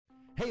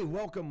Hey,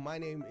 welcome. My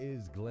name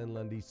is Glenn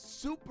Lundy.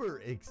 Super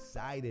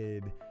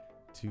excited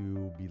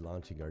to be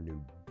launching our new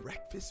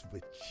Breakfast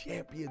with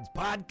Champions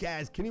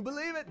podcast. Can you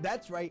believe it?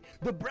 That's right.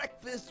 The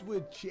Breakfast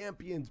with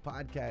Champions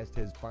podcast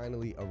has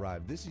finally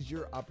arrived. This is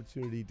your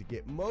opportunity to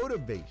get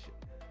motivation,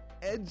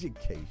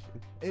 education,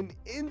 and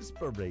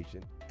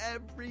inspiration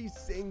every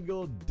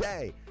single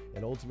day.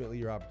 And ultimately,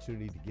 your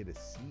opportunity to get a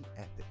seat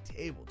at the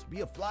table, to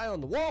be a fly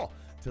on the wall,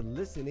 to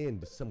listen in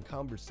to some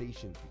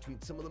conversations between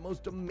some of the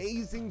most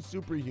amazing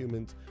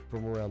superhumans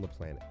from around the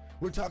planet.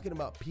 We're talking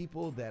about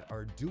people that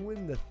are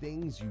doing the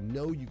things you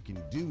know you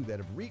can do, that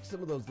have reached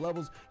some of those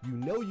levels you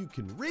know you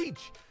can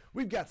reach.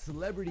 We've got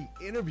celebrity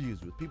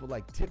interviews with people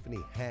like Tiffany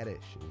Haddish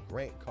and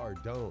Grant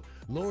Cardone,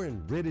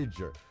 Lauren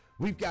Rittiger.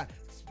 We've got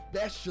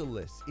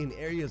specialists in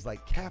areas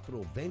like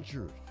capital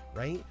ventures,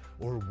 right?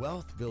 Or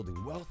wealth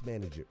building, wealth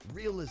management,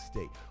 real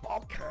estate,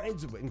 all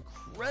kinds of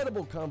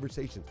incredible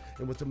conversations.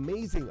 And what's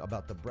amazing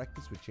about the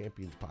Breakfast with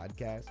Champions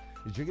podcast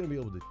is you're going to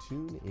be able to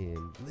tune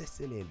in,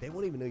 listen in. They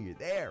won't even know you're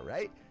there,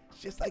 right? It's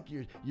just like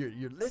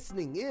you're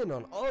listening in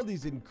on all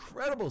these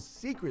incredible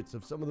secrets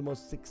of some of the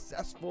most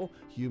successful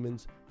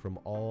humans from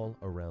all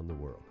around the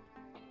world.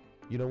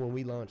 You know, when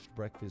we launched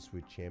Breakfast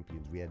with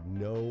Champions, we had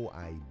no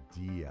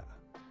idea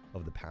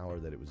of the power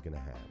that it was going to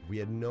have. We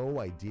had no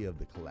idea of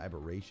the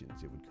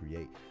collaborations it would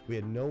create. We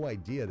had no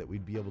idea that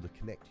we'd be able to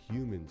connect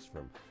humans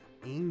from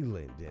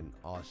England and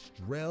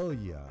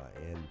Australia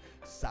and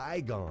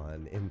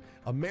Saigon and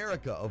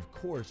America, of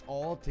course,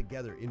 all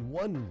together in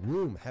one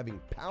room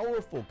having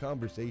powerful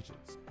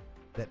conversations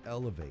that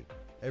elevate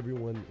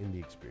everyone in the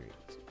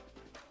experience.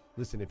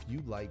 Listen, if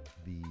you like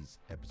these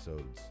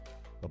episodes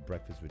of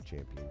Breakfast with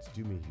Champions,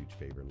 do me a huge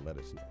favor and let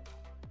us know.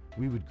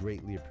 We would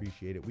greatly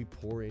appreciate it. We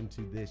pour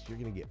into this. You're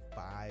going to get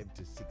 5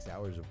 to 6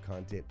 hours of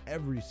content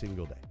every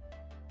single day,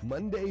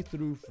 Monday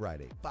through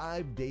Friday,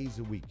 5 days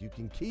a week. You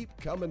can keep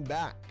coming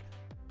back.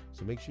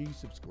 So make sure you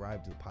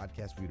subscribe to the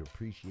podcast. We'd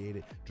appreciate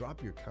it.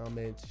 Drop your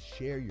comments,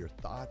 share your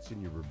thoughts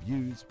and your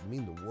reviews. It would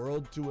mean the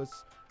world to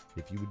us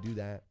if you would do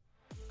that.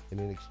 And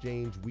in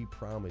exchange, we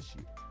promise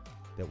you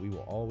that we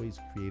will always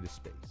create a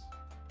space,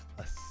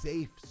 a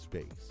safe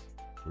space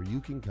where you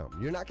can come.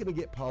 You're not going to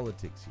get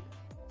politics here.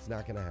 It's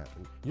not going to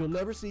happen. You'll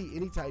never see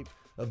any type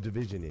of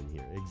division in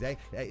here.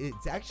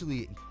 It's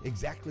actually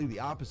exactly the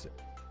opposite.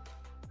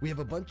 We have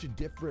a bunch of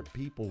different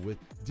people with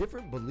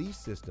different belief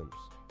systems,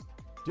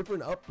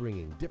 different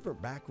upbringing, different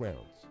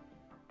backgrounds.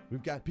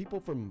 We've got people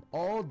from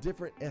all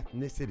different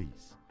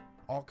ethnicities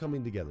all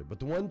coming together. But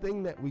the one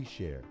thing that we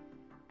share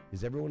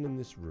is everyone in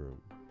this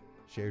room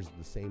shares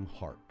the same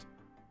heart.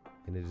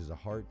 And it is a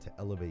heart to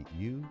elevate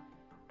you,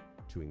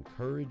 to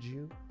encourage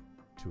you,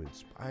 to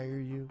inspire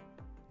you,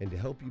 and to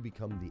help you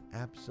become the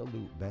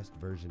absolute best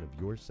version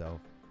of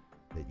yourself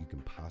that you can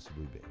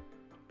possibly be.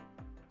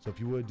 So if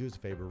you would, do us a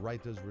favor,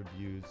 write those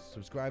reviews,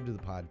 subscribe to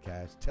the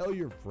podcast, tell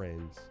your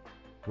friends.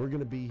 We're going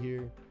to be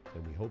here,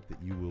 and we hope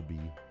that you will be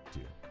too.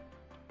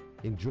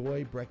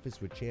 Enjoy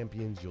Breakfast with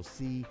Champions. You'll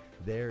see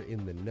there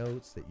in the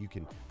notes that you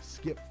can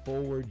skip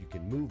forward, you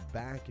can move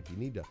back. If you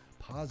need to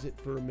pause it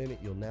for a minute,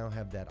 you'll now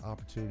have that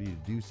opportunity to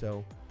do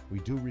so. We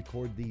do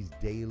record these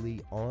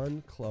daily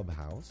on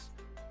Clubhouse.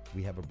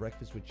 We have a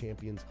Breakfast with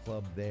Champions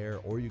club there,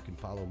 or you can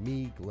follow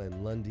me,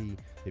 Glenn Lundy,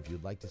 if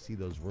you'd like to see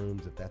those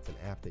rooms. If that's an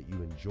app that you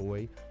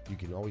enjoy, you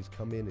can always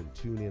come in and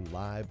tune in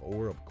live,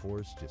 or of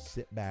course, just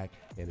sit back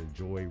and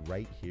enjoy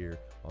right here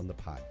on the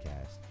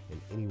podcast and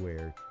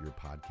anywhere your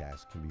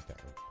podcast can be found.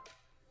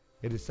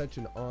 It is such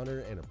an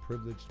honor and a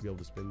privilege to be able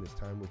to spend this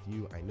time with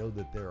you. I know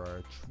that there are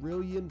a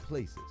trillion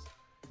places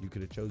you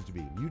could have chose to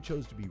be. You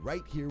chose to be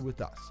right here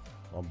with us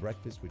on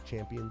Breakfast with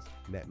Champions,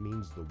 and that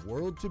means the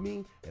world to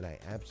me, and I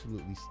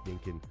absolutely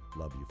stinking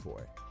love you for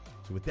it.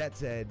 So with that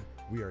said,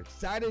 we are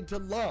excited to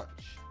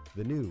launch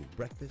the new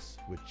Breakfast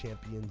with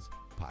Champions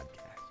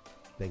podcast.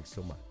 Thanks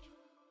so much.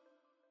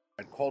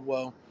 At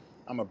Caldwell,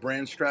 I'm a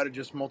brand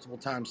strategist, multiple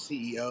time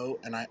CEO,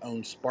 and I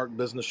own Spark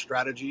Business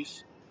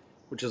Strategies,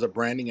 which is a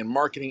branding and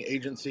marketing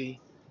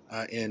agency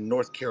in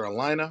North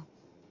Carolina.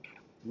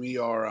 We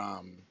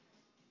are,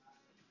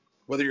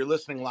 whether you're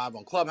listening live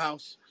on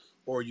Clubhouse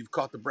or you've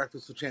caught the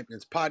Breakfast with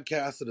Champions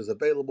podcast that is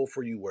available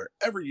for you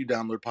wherever you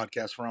download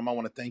podcasts from, I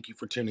want to thank you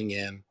for tuning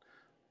in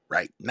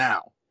right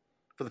now.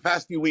 For the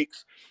past few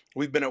weeks,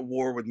 we've been at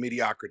war with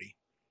mediocrity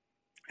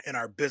in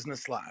our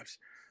business lives.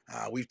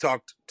 We've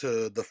talked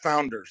to the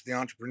founders, the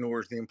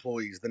entrepreneurs, the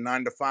employees, the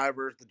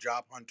 9-to-5ers, the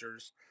job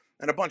hunters,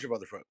 and a bunch of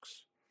other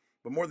folks.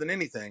 But more than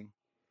anything,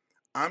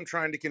 I'm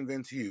trying to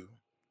convince you,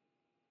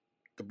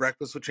 the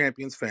Breakfast with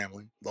Champions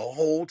family, the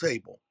whole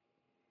table,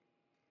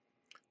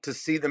 to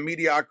see the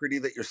mediocrity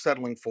that you're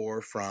settling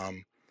for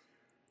from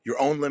your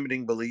own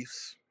limiting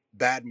beliefs,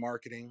 bad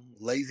marketing,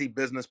 lazy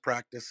business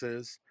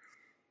practices,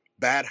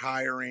 bad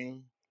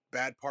hiring,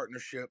 bad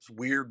partnerships,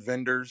 weird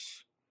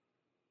vendors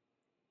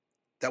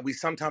that we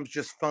sometimes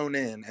just phone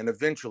in, and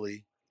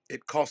eventually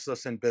it costs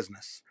us in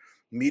business.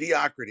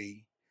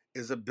 Mediocrity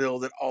is a bill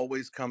that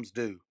always comes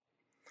due.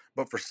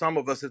 But for some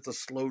of us, it's a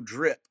slow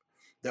drip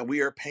that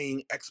we are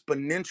paying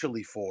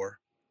exponentially for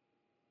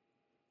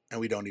and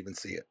we don't even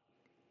see it.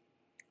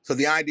 So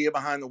the idea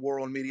behind the war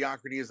on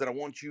mediocrity is that I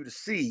want you to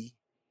see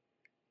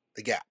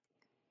the gap.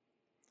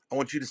 I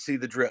want you to see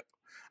the drip.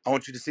 I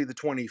want you to see the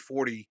 20,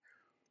 40,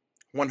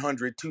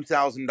 100,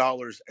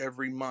 $2,000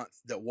 every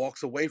month that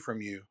walks away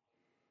from you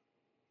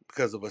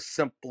because of a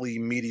simply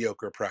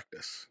mediocre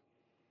practice.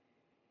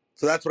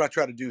 So that's what I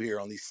try to do here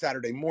on these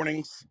Saturday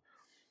mornings,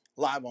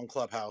 live on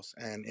Clubhouse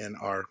and in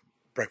our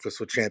Breakfast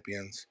with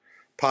Champions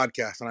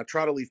podcast. And I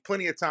try to leave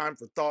plenty of time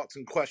for thoughts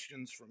and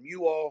questions from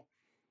you all,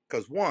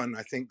 because one,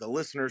 I think the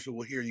listeners who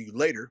will hear you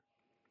later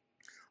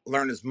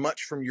learn as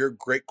much from your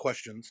great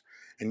questions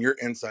and your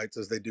insights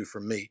as they do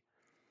from me.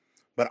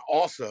 But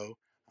also,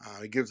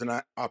 it gives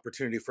an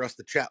opportunity for us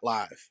to chat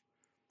live,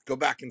 go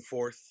back and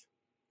forth,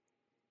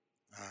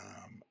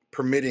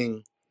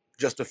 permitting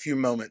just a few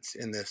moments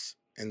in this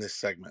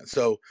segment.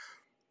 So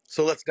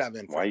let's dive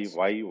in, friends.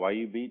 Why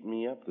you beating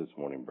me up this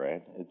morning,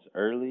 Brad? It's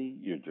early.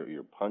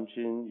 You're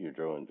punching. You're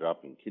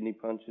dropping kidney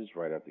punches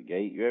right out the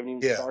gate. You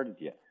haven't even started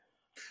yet.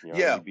 You're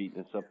already beating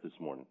us up this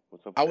morning.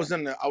 What's up? I was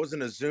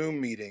in a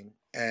Zoom meeting,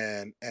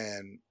 and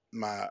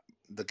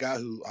the guy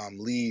who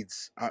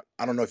leads. I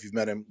don't know if you've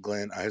met him,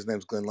 Glenn. His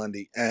name's Glenn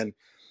Lundy, and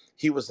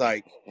he was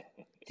like,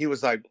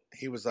 all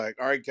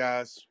right,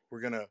 guys,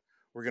 we're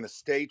gonna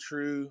stay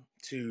true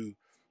to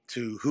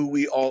who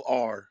we all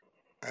are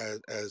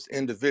as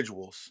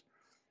individuals,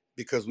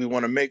 because we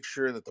want to make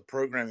sure that the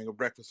programming of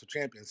Breakfast with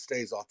Champions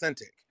stays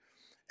authentic.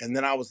 And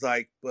then I was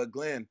like, but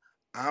Glenn,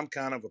 I'm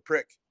kind of a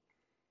prick.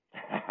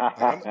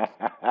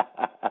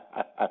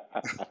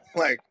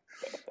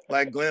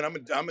 Like Glenn,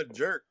 I'm a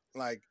jerk.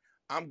 Like,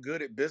 I'm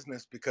good at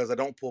business because I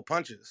don't pull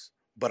punches,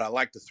 but I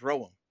like to throw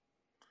them.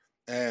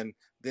 And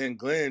then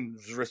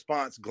Glenn's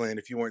response, Glenn,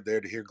 if you weren't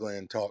there to hear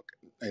Glenn talk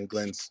and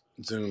Glenn's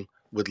Zoom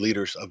with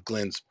leaders of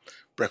Glenn's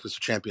Breakfast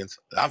with Champions,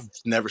 I've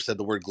never said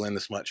the word Glenn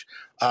this much.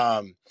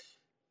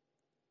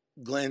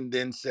 Glenn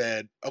then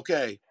said,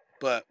 okay,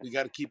 but we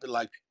got to keep it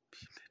like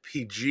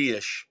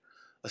PG-ish,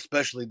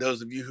 especially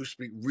those of you who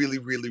speak really,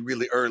 really,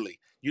 really early.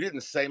 You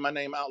didn't say my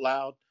name out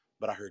loud,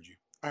 but I heard you.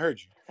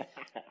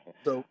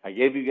 So I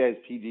gave you guys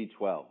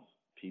PG-12.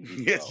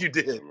 PG-12. Yes, you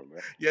did.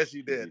 Remember? Yes,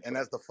 you did. PG-12. And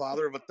as the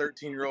father of a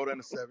 13-year-old and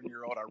a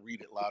 7-year-old, I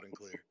read it loud and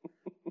clear.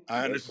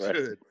 I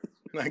understood.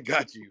 Right. I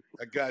got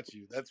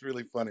you. That's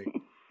really funny.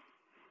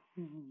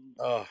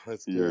 Oh,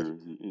 that's good.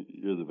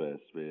 You're the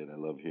best, man. I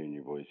love hearing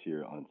your voice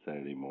here on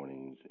Saturday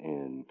mornings,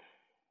 and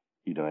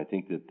I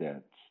think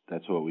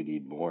that's what we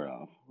need more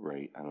of,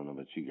 right? I don't know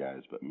about you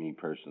guys, but me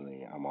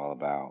personally, I'm all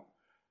about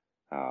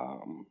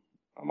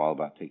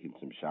taking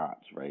some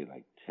shots, right?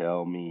 Like,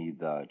 tell me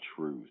the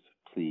truth,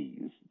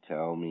 please.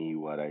 Tell me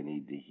what I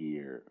need to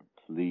hear,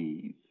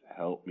 please.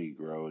 Help me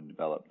grow and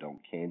develop. Don't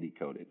candy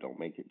coat it. Don't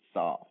make it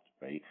soft,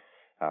 right?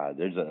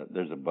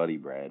 There's a buddy,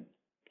 Brad,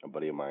 a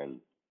buddy of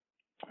mine.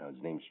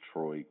 His name's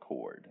Troy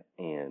Cord,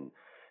 and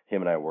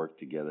him and I worked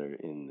together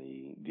in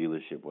the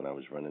dealership when I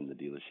was running the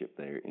dealership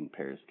there in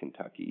Paris,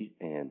 Kentucky.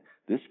 And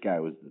this guy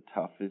was the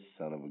toughest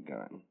son of a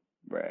gun,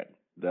 Brad.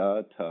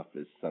 The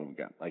toughest son of a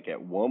gun. Like,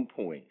 at one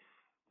point,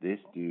 this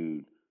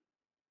dude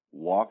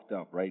walked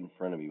up right in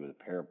front of me with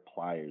a pair of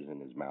pliers in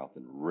his mouth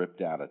and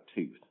ripped out a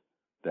tooth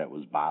that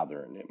was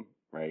bothering him,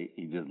 right?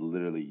 He just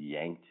literally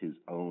yanked his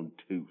own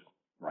tooth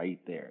right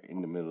there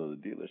in the middle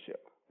of the dealership.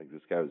 Like,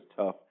 this guy was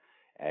tough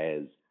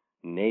as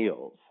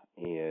nails.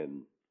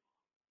 And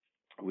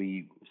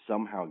we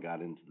somehow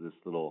got into this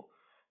little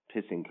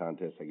pissing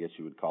contest, I guess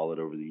you would call it,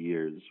 over the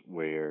years,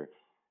 where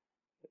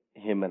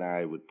him and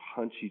I would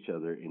punch each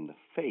other in the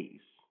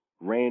face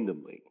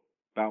randomly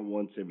about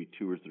once every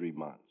 2 or 3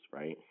 months,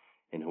 right?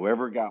 And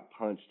whoever got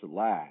punched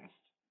last,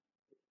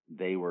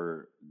 they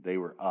were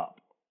up.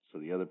 So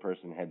the other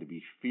person had to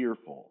be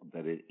fearful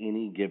that at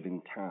any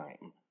given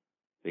time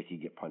they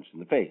could get punched in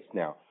the face.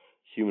 Now,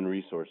 human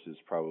resources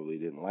probably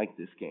didn't like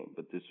this game,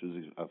 but this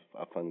was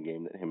a fun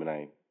game that him and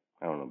I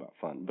don't know about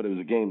fun, but it was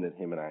a game that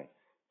him and I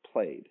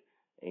played.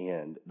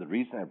 And the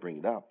reason I bring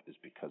it up is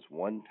because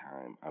one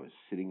time I was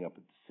sitting up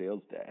at the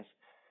sales desk,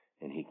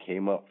 and he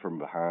came up from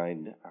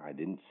behind. I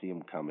didn't see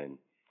him coming.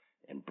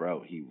 And,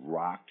 bro, he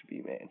rocked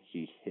me, man.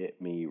 He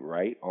hit me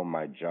right on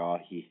my jaw.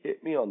 He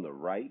hit me on the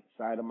right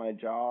side of my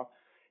jaw,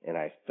 and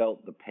I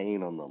felt the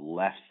pain on the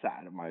left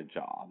side of my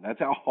jaw. That's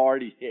how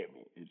hard he hit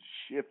me. It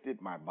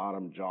shifted my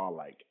bottom jaw,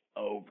 like,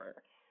 over,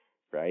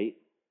 right?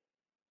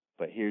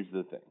 But here's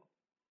the thing.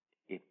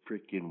 It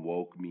freaking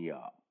woke me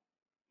up.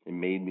 It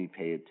made me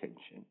pay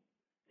attention.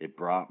 It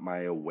brought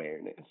my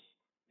awareness.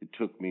 It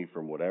took me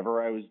from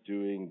whatever I was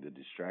doing, the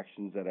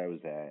distractions that I was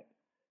at,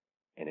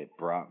 and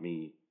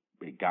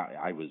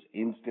I was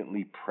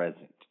instantly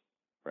present,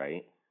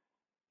 right?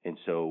 And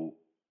so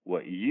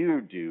what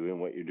you do and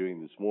what you're doing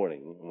this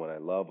morning, and what I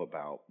love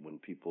about when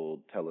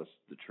people tell us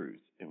the truth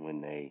and when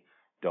they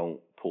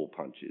don't pull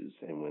punches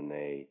and when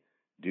they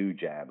do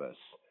jab us,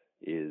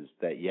 is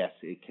that, yes,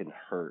 it can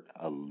hurt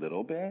a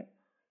little bit,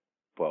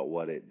 but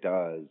what it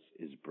does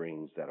is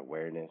brings that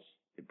awareness,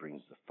 it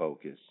brings the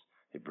focus,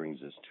 it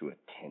brings us to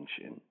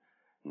attention.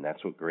 And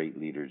that's what great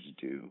leaders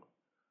do.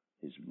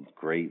 His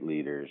great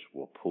leaders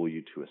will pull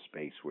you to a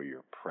space where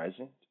you're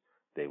present.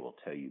 They will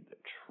tell you the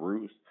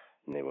truth,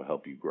 and they will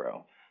help you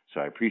grow. So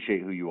I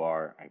appreciate who you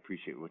are. I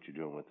appreciate what you're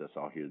doing with us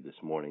all here this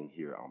morning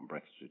here on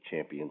Breakfast with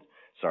Champions.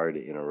 Sorry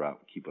to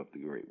interrupt. Keep up the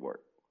great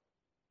work.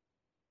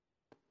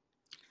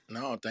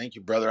 No, thank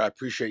you, brother. I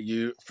appreciate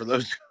you. For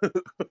those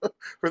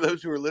for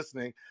those who are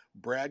listening,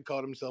 Brad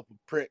called himself a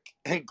prick,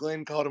 and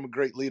Glenn called him a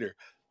great leader.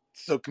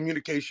 So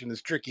communication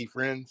is tricky,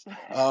 friends.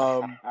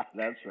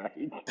 That's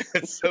right.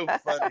 It's so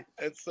funny.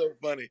 It's so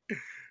funny.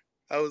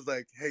 I was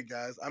like, "Hey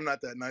guys, I'm not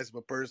that nice of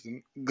a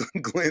person."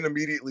 Glenn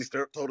immediately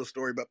told a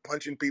story about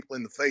punching people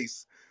in the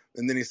face,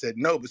 and then he said,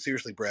 "No, but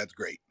seriously, Brad's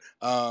great."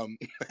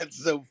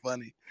 That's so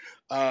funny,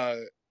 guys.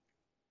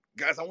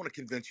 I want to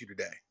convince you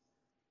today.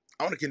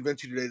 I want to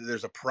convince you today that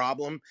there's a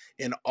problem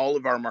in all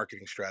of our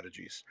marketing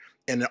strategies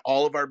and in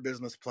all of our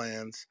business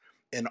plans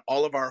and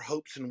all of our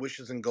hopes and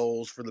wishes and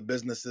goals for the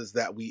businesses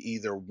that we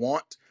either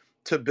want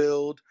to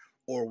build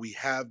or we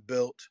have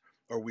built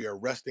or we are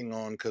resting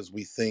on because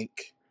we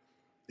think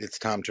it's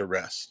time to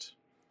rest.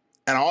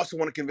 And I also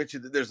want to convince you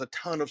that there's a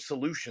ton of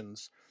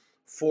solutions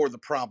for the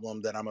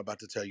problem that I'm about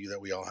to tell you that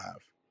we all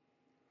have.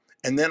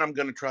 And then I'm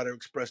going to try to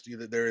express to you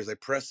that there is a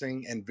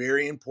pressing and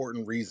very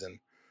important reason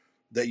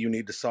that you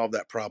need to solve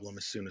that problem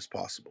as soon as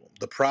possible.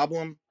 The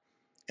problem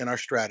in our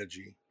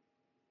strategy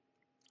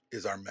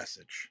is our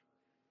message.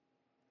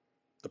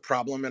 The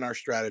problem in our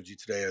strategy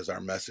today is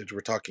our message.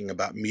 We're talking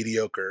about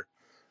mediocre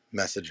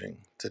messaging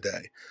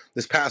today.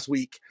 This past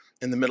week,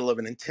 in the middle of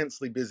an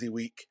intensely busy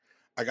week,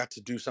 I got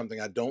to do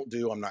something I don't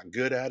do. I'm not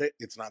good at it.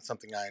 It's not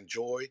something I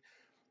enjoy,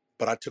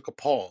 but I took a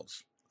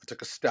pause. I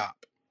took a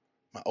stop.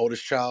 My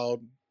oldest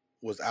child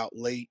was out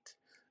late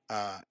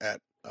at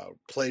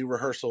play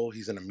rehearsal.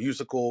 He's in a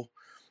musical,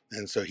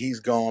 and so he's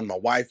gone. My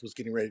wife was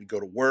getting ready to go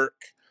to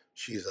work.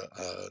 She's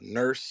a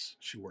nurse.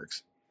 She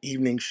works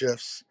evening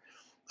shifts,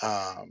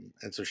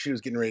 and so she was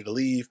getting ready to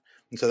leave.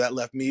 And so that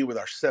left me with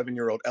our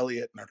 7-year-old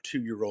Elliot and our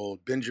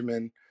 2-year-old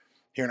Benjamin.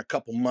 Here in a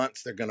couple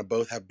months, they're going to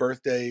both have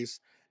birthdays,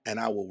 and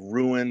I will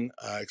ruin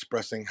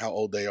expressing how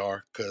old they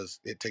are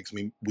because it takes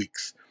me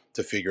weeks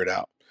to figure it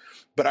out.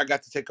 But I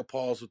got to take a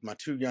pause with my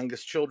 2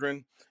 youngest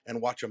children and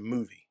watch a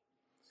movie.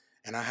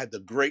 And I had the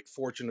great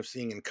fortune of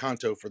seeing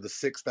Encanto for the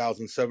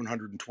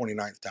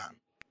 6,729th time.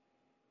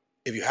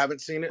 If you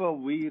haven't seen it, But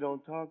we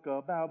don't talk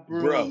about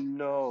bro,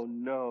 Bruno.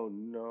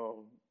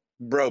 No.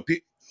 bro,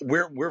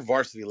 we're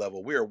varsity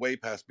level. We are way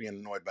past being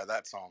annoyed by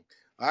that song.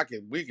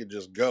 We could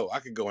just go. I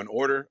could go in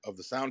order of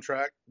the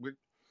soundtrack.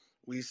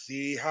 We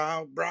see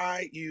how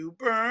bright you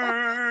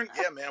burn.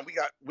 Yeah, man,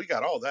 we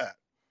got all that.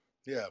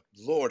 Yeah,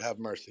 Lord have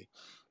mercy.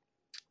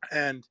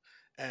 And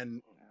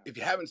if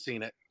you haven't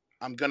seen it,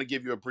 I'm gonna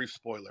give you a brief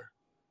spoiler.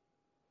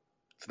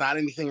 It's not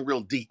anything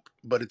real deep,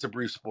 but it's a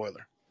brief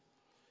spoiler.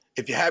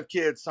 If you have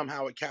kids,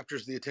 somehow it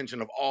captures the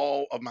attention of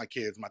all of my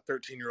kids, my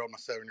 13-year-old, my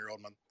 7-year-old,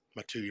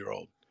 my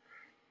 2-year-old.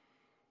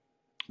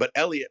 But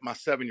Elliot, my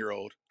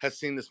 7-year-old, has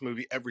seen this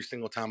movie every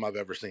single time I've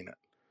ever seen it.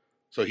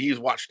 So he's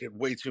watched it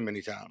way too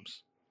many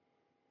times.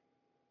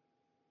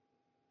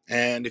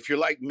 And if you're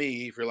like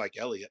me, if you're like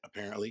Elliot,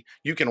 apparently,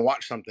 you can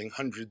watch something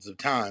hundreds of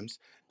times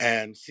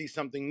and see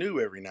something new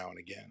every now and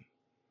again.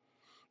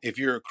 If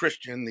you're a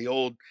Christian, the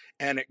old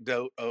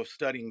anecdote of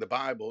studying the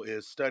Bible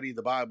is study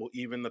the Bible,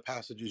 even the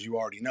passages you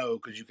already know,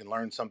 because you can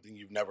learn something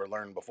you've never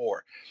learned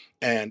before.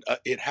 And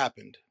it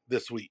happened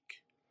this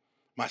week.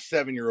 My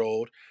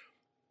 7-year-old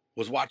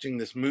was watching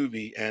this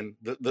movie, and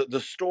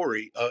the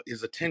story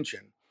is a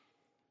tension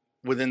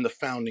within the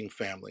founding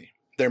family.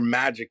 Their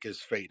magic is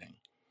fading.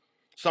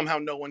 Somehow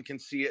no one can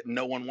see it and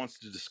no one wants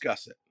to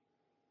discuss it.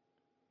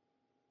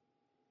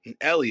 And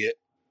Elliot,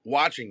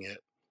 watching it,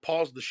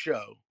 paused the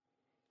show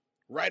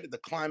right at the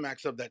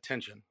climax of that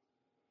tension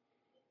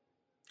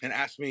and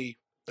asked me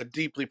a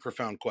deeply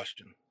profound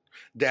question.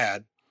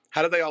 Dad,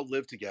 how do they all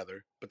live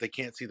together, but they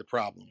can't see the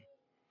problem?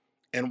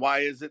 And why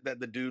is it that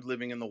the dude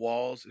living in the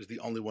walls is the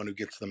only one who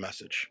gets the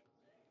message?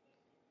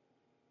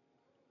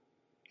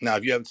 Now,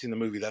 if you haven't seen the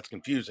movie, that's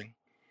confusing.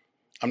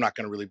 I'm not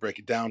going to really break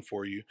it down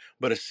for you.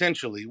 But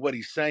essentially, what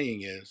he's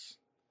saying is,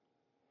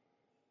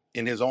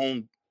 in his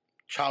own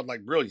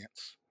childlike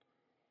brilliance,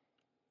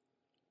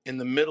 in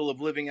the middle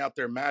of living out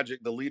their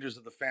magic, the leaders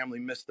of the family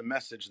missed the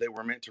message they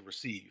were meant to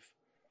receive.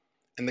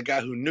 And the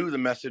guy who knew the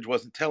message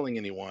wasn't telling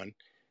anyone,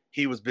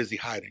 he was busy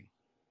hiding.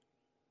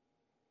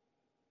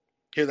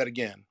 Hear that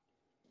again.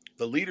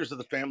 The leaders of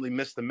the family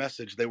missed the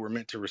message they were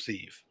meant to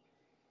receive.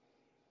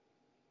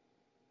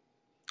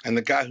 And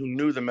the guy who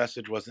knew the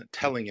message wasn't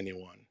telling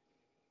anyone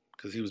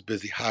because he was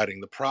busy hiding.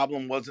 The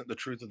problem wasn't the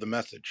truth of the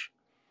message,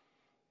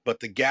 but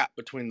the gap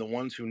between the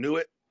ones who knew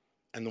it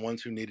and the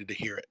ones who needed to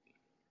hear it.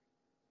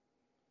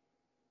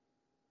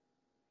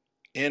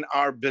 In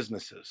our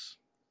businesses,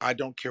 I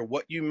don't care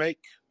what you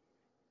make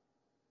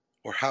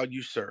or how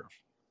you serve,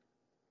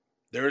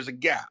 there is a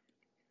gap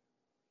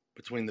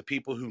between the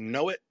people who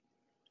know it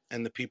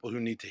and the people who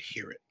need to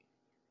hear it.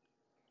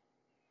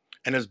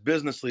 And as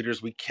business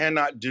leaders, we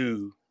cannot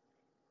do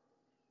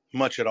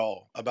much at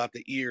all about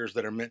the ears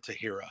that are meant to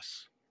hear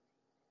us.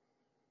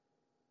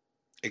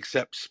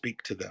 except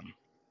speak to them.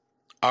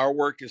 Our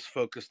work is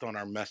focused on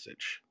our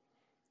message,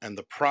 and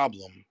the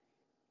problem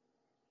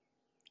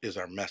is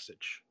our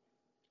message.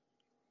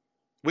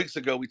 Weeks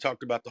ago, we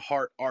talked about the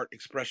heart, art,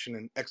 expression,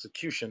 and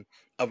execution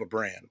of a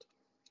brand.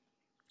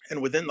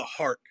 And within the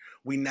heart,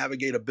 we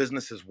navigate a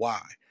business's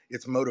why,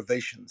 its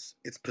motivations,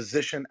 its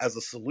position as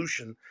a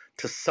solution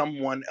to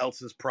someone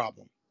else's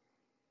problem.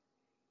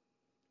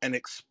 An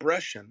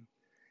expression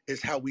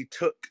is how we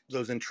took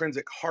those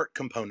intrinsic heart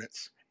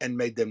components and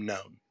made them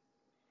known.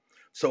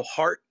 So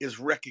heart is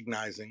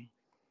recognizing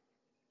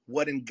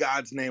what in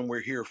God's name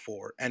we're here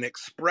for. And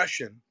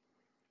expression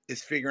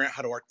is figuring out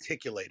how to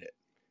articulate it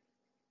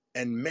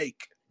and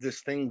make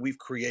this thing we've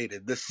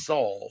created, this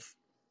solve,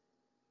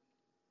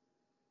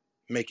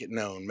 make it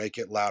known, make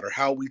it louder.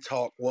 How we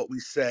talk, what we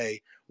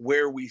say,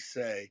 where we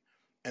say,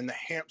 and the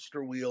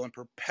hamster wheel, and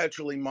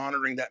perpetually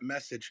monitoring that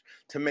message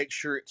to make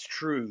sure it's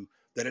true,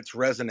 that it's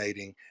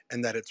resonating,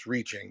 and that it's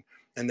reaching.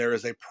 And there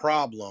is a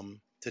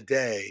problem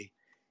today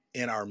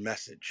in our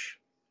message.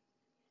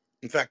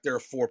 In fact, there are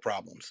 4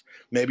 problems.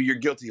 Maybe you're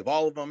guilty of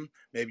all of them.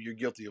 Maybe you're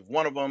guilty of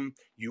one of them.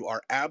 You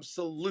are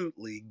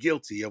absolutely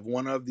guilty of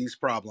one of these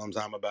problems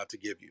I'm about to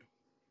give you.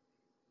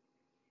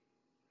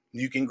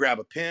 You can grab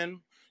a pen.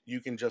 You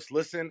can just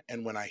listen.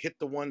 And when I hit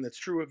the one that's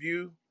true of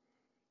you,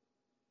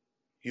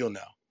 you'll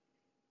know.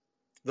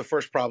 The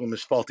first problem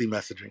is faulty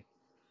messaging.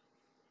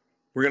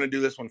 We're going to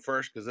do this one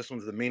first because this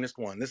one's the meanest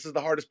one. This is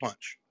the hardest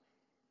punch.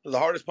 This is the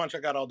hardest punch I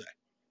got all day.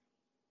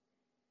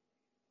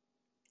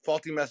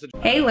 Faulty message.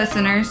 Hey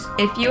listeners,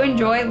 if you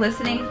enjoy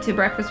listening to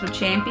Breakfast with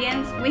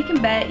Champions, we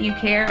can bet you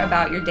care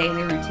about your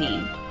daily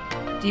routine.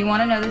 Do you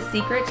want to know the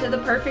secret to the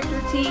perfect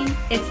routine?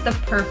 It's the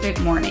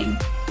perfect morning.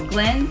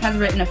 Glenn has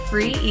written a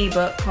free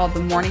ebook called The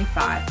Morning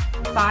 5,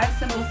 5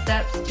 simple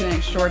steps to an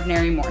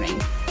extraordinary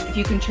morning. If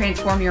you can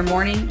transform your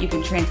morning, you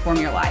can transform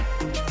your life.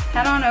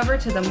 Head on over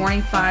to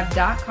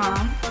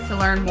themorning5.com to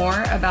learn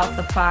more about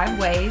the 5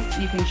 ways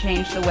you can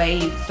change the way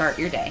you start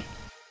your day.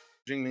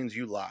 Means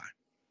you lie.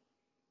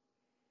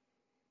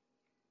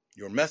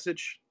 Your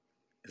message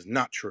is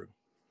not true.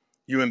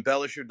 You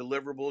embellish your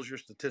deliverables, your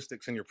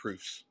statistics, and your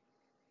proofs.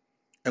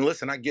 And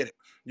listen, I get it.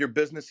 Your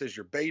business is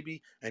your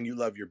baby, and you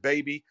love your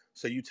baby,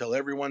 so you tell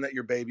everyone that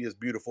your baby is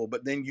beautiful,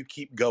 but then you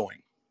keep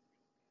going.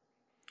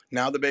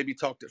 Now the baby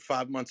talked at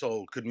 5 months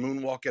old, could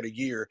moonwalk at a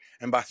year,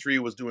 and by 3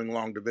 was doing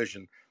long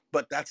division.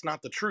 But that's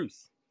not the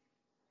truth.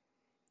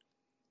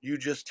 You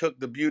just took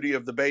the beauty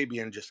of the baby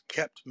and just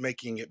kept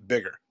making it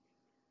bigger.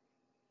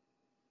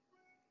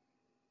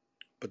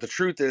 But the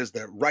truth is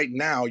that right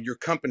now, your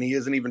company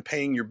isn't even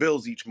paying your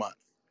bills each month.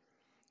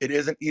 It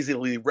isn't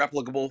easily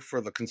replicable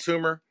for the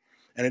consumer,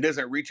 and it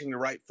isn't reaching the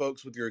right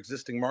folks with your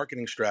existing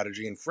marketing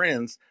strategy. And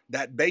friends,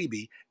 that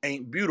baby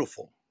ain't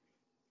beautiful.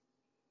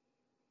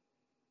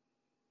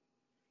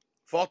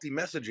 Faulty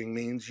messaging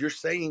means you're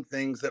saying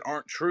things that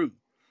aren't true.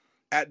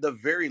 At the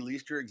very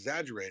least, you're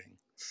exaggerating.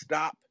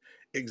 Stop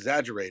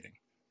exaggerating.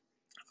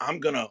 I'm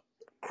going to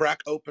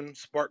crack open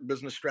Spark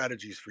Business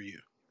Strategies for you.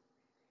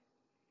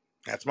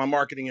 That's my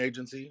marketing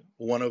agency,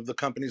 one of the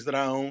companies that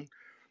I own.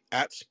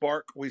 At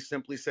Spark, we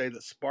simply say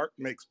that Spark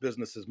makes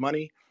businesses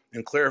money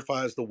and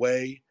clarifies the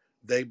way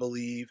they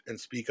believe and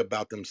speak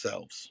about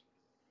themselves.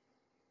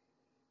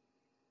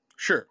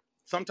 Sure,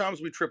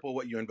 sometimes we triple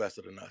what you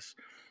invested in us.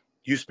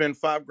 You spend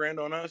 $5,000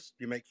 on us,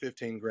 you make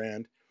 15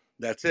 grand.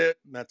 That's it.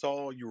 That's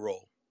all you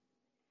roll.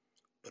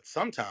 But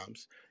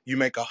sometimes you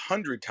make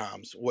 100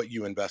 times what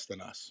you invest in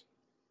us.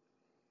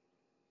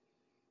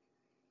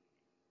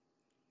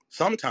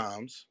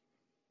 Sometimes,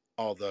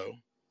 although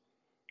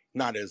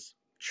not as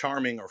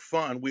charming or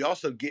fun, we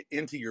also get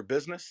into your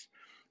business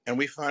and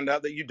we find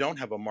out that you don't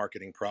have a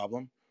marketing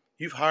problem.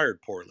 You've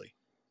hired poorly.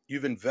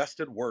 You've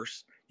invested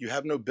worse. You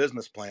have no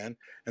business plan,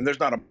 and there's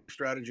not a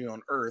strategy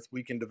on earth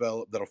we can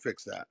develop that'll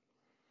fix that.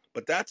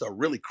 But that's a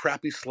really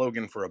crappy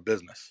slogan for a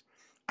business.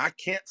 I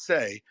can't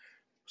say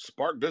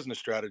Spark Business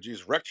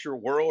Strategies wrecks your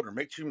world or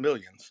makes you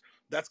millions.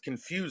 That's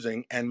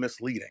confusing and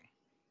misleading.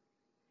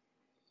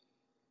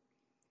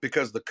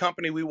 Because the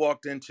company we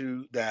walked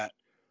into that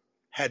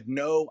had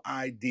no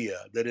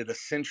idea that it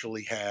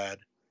essentially had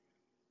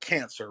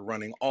cancer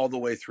running all the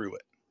way through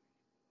it.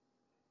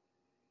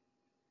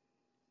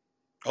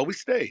 Oh, we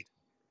stayed.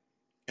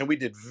 And we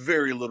did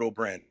very little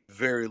brand,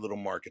 very little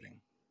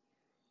marketing.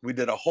 We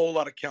did a whole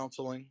lot of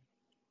counseling.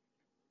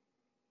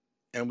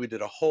 And we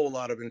did a whole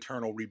lot of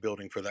internal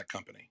rebuilding for that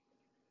company.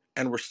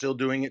 And we're still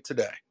doing it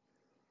today.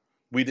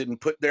 We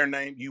didn't put their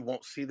name. You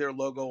won't see their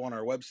logo on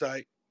our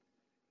website.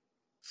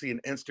 See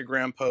an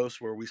Instagram post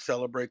where we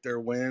celebrate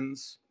their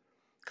wins.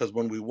 Because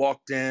when we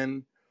walked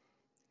in,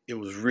 it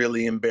was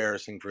really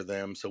embarrassing for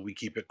them. So we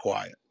keep it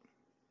quiet.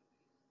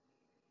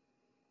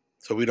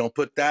 So we don't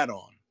put that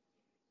on.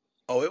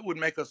 Oh, it would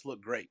make us look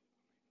great.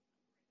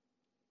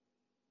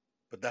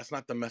 But that's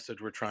not the message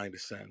we're trying to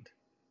send.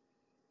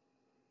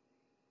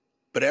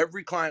 But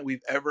every client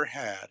we've ever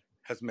had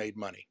has made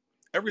money.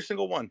 Every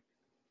single one.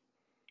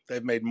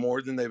 They've made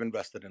more than they've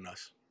invested in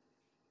us.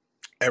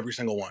 Every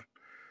single one.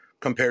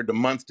 Compared to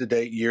month to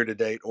date, year to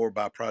date, or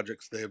by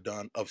projects they have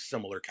done of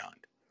similar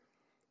kind.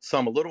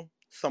 Some a little,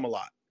 some a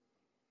lot.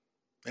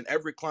 And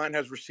every client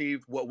has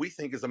received what we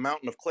think is a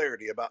mountain of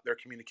clarity about their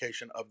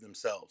communication of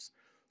themselves.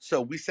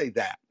 So we say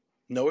that.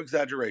 No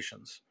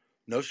exaggerations,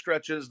 no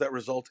stretches that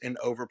result in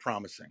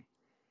overpromising.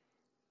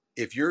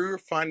 If you're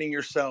finding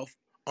yourself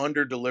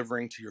under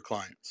delivering to your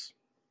clients,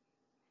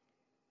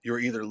 you're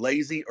either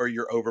lazy or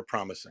you're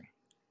overpromising.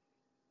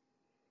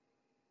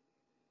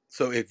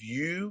 So if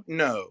you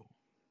know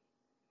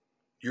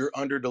you're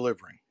under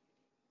delivering,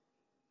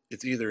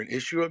 it's either an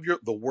issue of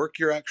the work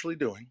you're actually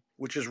doing,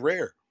 which is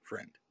rare,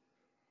 friend,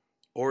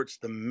 or it's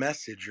the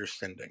message you're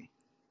sending.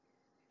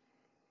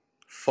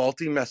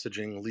 Faulty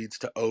messaging leads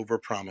to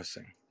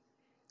overpromising.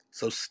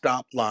 So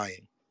stop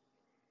lying.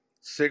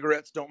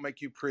 Cigarettes don't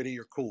make you pretty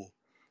or cool.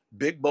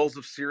 Big bowls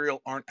of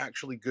cereal aren't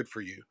actually good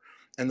for you.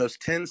 And those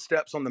 10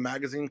 steps on the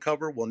magazine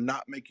cover will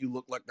not make you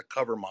look like the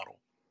cover model.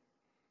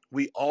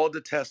 We all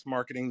detest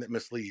marketing that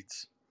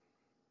misleads.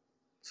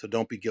 So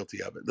don't be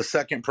guilty of it. The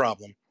second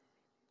problem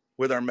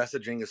with our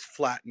messaging is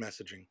flat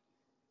messaging.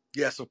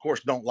 Yes, of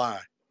course, don't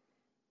lie.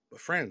 But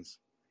friends,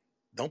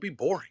 don't be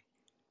boring.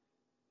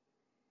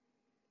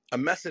 A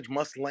message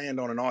must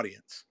land on an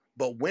audience,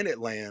 but when it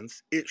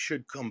lands, it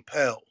should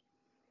compel.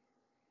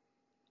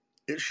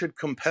 It should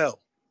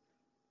compel.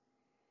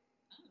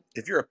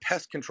 If you're a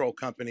pest control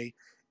company,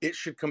 it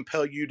should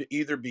compel you to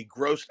either be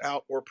grossed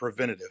out or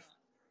preventative.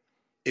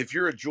 If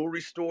you're a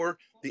jewelry store,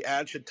 the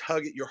ad should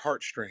tug at your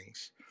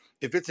heartstrings.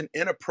 If it's an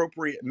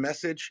inappropriate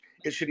message,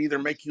 it should either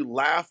make you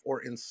laugh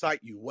or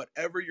incite you.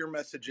 Whatever your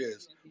message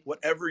is,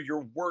 whatever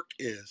your work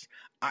is,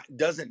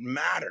 doesn't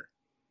matter.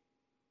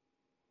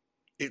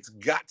 It's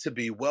got to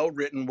be well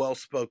written, well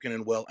spoken,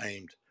 and well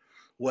aimed.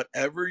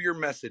 Whatever your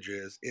message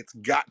is, it's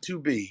got to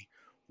be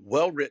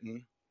well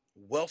written,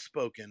 well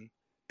spoken,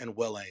 and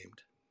well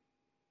aimed.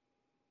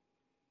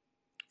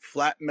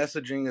 Flat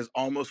messaging is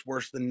almost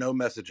worse than no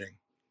messaging.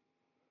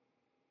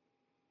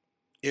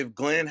 If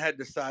Glenn had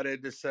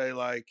decided to say,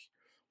 like,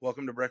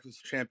 welcome to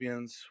Breakfast with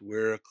Champions,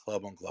 we're a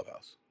club on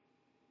Clubhouse,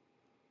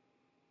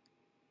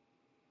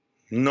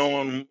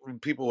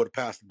 people would have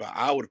passed it by.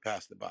 I would have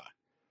passed it by.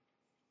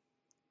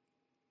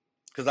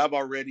 Because I've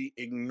already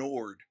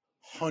ignored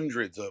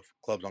hundreds of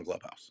clubs on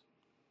Clubhouse.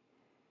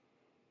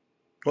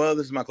 Well,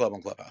 this is my club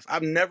on Clubhouse.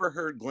 I've never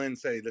heard Glenn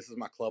say, this is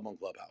my club on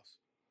Clubhouse.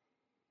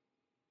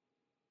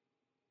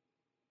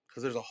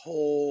 Because there's a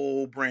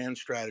whole brand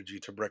strategy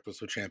to Breakfast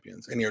with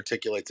Champions, and he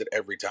articulates it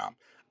every time.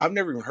 I've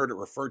never even heard it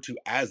referred to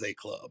as a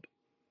club.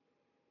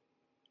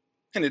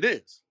 And it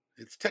is.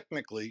 It's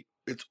technically,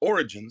 its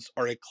origins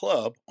are a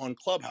club on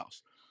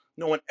Clubhouse.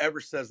 No one ever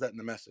says that in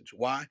the message.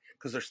 Why?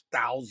 Because there's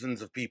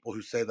thousands of people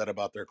who say that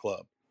about their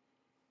club.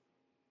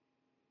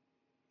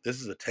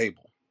 This is a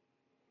table.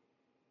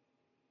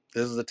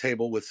 This is a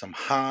table with some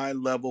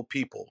high-level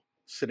people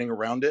sitting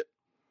around it.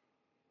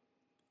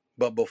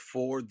 But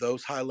before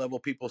those high-level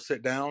people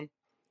sit down,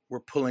 we're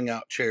pulling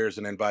out chairs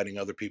and inviting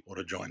other people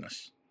to join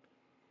us.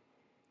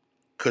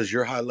 Because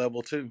you're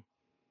high-level too.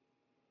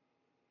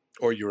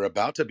 Or you're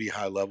about to be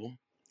high-level.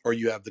 Or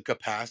you have the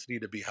capacity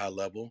to be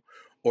high-level.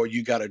 Or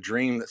you got a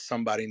dream that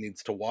somebody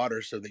needs to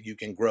water so that you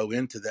can grow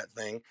into that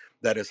thing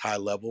that is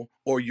high-level.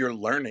 Or you're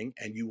learning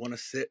and you want to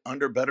sit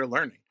under better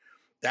learning.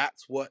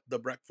 That's what the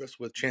Breakfast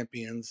with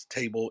Champions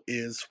table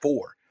is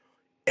for.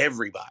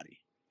 Everybody.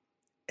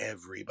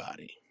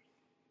 Everybody.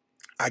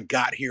 I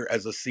got here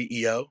as a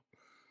CEO.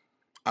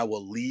 I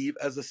will leave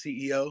as a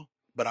CEO,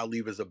 but I'll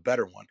leave as a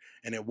better one.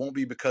 And it won't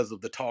be because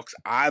of the talks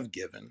I've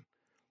given.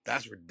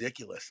 That's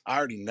ridiculous. I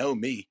already know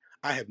me.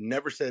 I have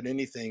never said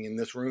anything in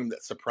this room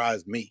that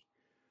surprised me.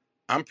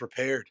 I'm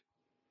prepared.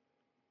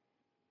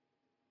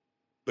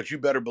 But you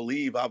better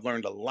believe I've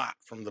learned a lot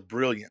from the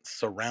brilliance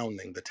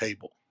surrounding the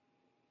table.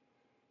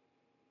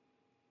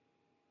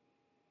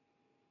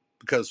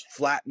 Because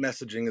flat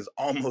messaging is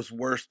almost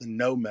worse than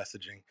no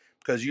messaging,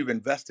 because you've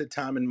invested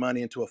time and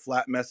money into a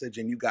flat message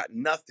and you got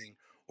nothing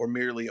or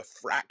merely a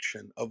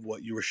fraction of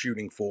what you were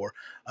shooting for.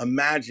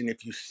 Imagine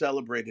if you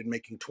celebrated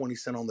making 20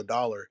 cents on the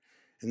dollar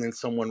and then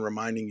someone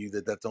reminding you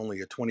that that's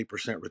only a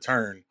 20%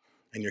 return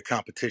and your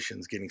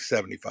competition's getting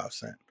 75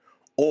 cents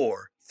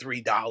or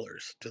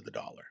 $3 to the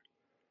dollar.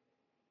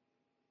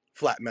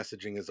 Flat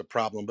messaging is a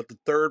problem. But the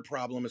third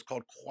problem is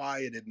called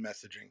quieted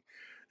messaging.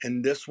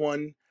 And this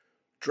one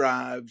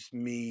drives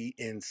me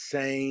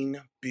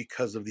insane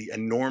because of the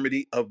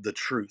enormity of the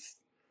truth.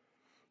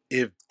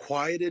 If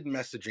quieted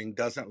messaging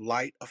doesn't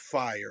light a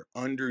fire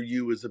under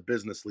you as a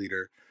business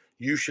leader,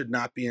 you should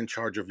not be in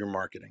charge of your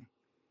marketing.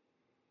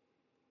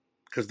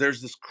 Because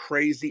there's this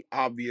crazy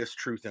obvious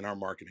truth in our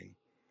marketing.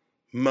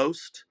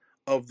 Most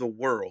of the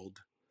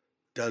world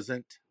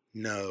doesn't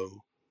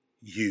know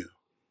you.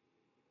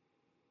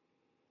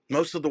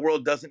 Most of the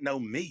world doesn't know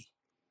me.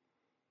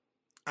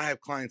 I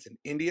have clients in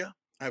India.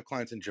 I have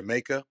clients in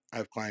Jamaica. I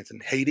have clients in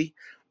Haiti.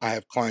 I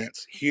have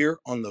clients here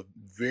on the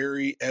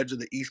very edge of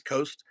the East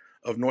Coast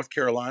of North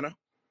Carolina.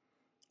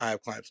 I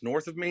have clients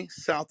north of me,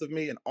 south of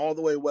me, and all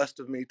the way west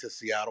of me to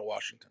Seattle,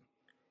 Washington.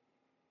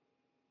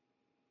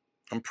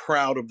 I'm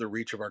proud of the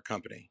reach of our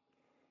company.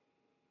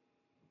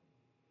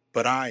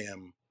 But I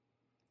am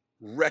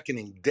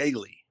reckoning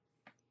daily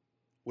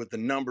with the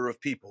number of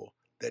people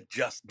that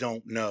just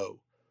don't know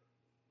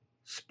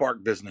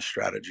Spark Business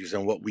Strategies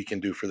and what we can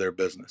do for their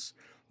business.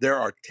 There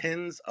are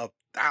tens of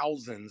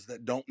thousands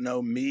that don't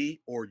know me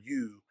or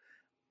you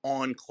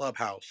on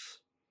Clubhouse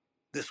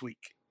this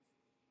week.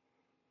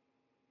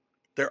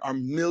 There are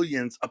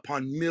millions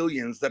upon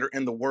millions that are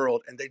in the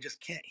world and they just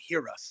can't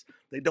hear us.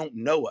 They don't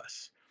know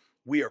us.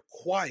 We are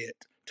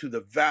quiet to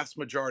the vast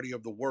majority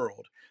of the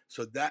world.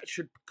 So that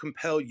should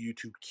compel you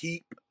to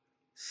keep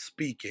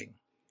speaking.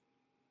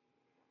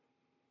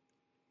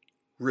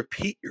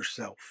 Repeat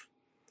yourself.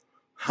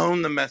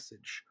 Hone the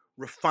message.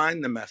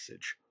 Refine the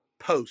message.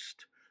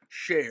 Post.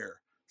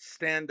 Share.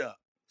 Stand up.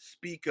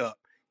 Speak up.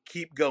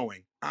 Keep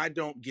going. I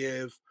don't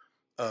give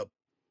a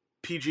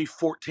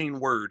PG-14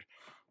 word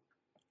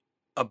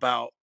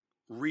about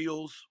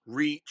reels,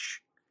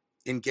 reach,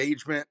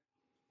 engagement,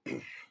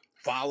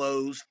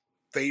 follows,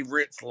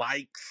 favorites,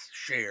 likes,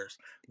 shares.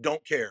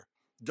 Don't care.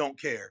 Don't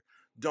care.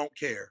 Don't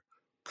care.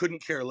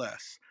 Couldn't care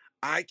less.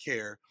 I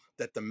care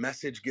that the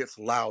message gets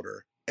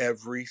louder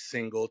every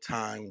single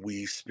time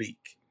we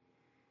speak.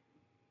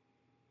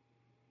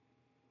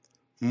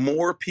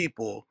 More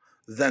people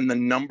than the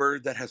number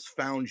that has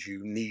found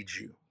you need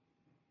you.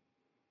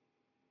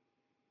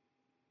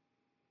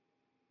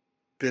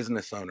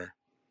 Business owner,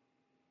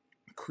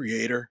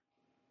 creator,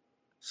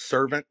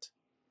 servant,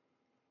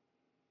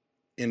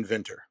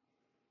 inventor.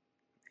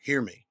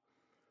 Hear me.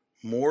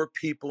 More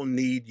people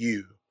need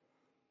you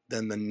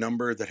than the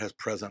number that has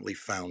presently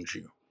found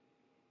you.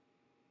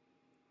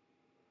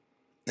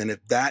 And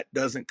if that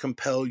doesn't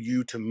compel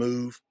you to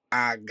move,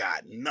 I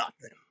got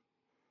nothing.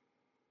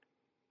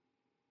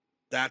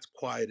 That's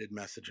quieted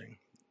messaging.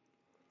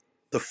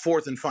 The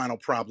fourth and final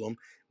problem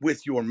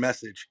with your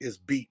message is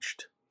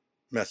beached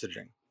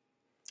messaging.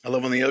 I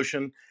live on the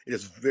ocean.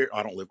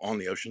 I don't live on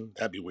the ocean.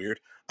 That'd be weird.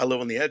 I live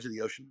on the edge of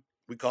the ocean.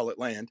 We call it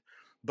land,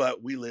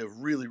 but we live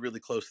really, really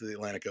close to the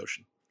Atlantic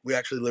Ocean. We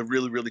actually live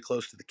really, really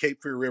close to the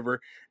Cape Fear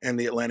River and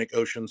the Atlantic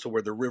Ocean. So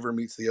where the river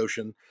meets the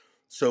ocean.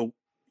 So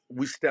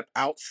we step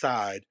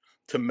outside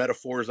to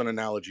metaphors and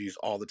analogies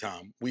all the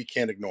time. We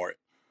can't ignore it.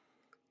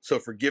 So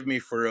forgive me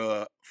for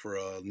a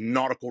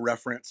nautical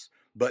reference,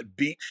 but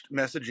beached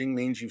messaging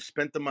means you've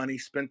spent the money,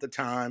 spent the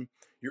time,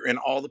 you're in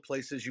all the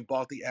places, you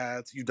bought the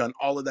ads, you've done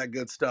all of that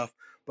good stuff,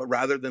 but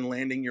rather than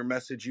landing your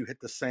message, you hit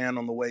the sand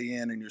on the way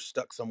in and you're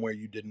stuck somewhere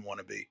you didn't want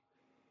to be.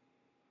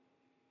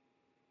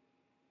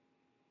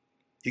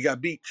 You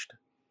got beached.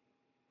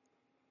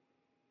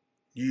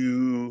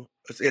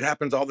 It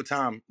happens all the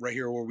time right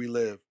here where we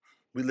live.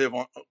 We live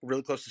on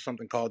really close to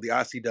something called the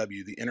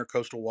ICW, the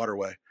Intercoastal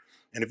Waterway.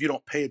 And if you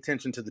don't pay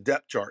attention to the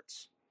depth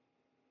charts,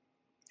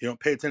 you don't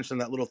pay attention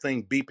to that little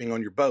thing beeping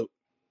on your boat,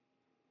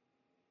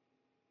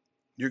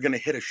 you're going to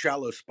hit a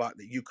shallow spot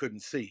that you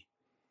couldn't see.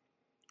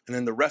 And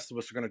then the rest of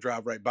us are going to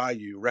drive right by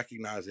you,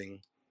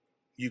 recognizing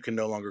you can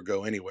no longer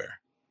go anywhere.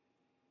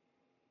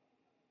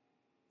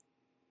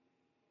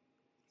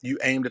 You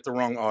aimed at the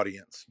wrong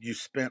audience. You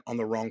spent on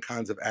the wrong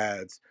kinds of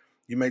ads.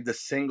 You made the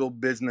single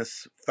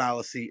business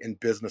fallacy in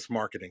business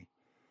marketing.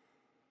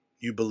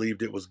 You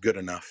believed it was good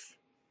enough.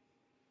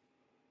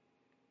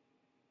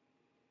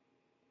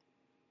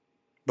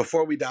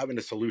 Before we dive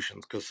into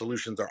solutions, because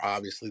solutions are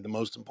obviously the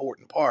most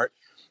important part,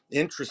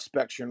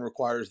 introspection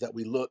requires that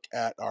we look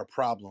at our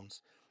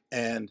problems.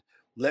 And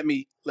let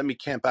me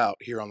camp out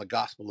here on the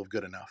gospel of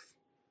good enough.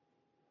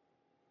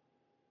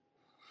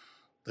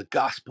 The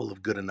gospel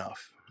of good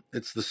enough.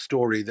 It's the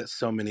story that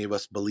so many of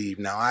us believe.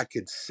 Now, I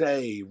could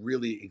say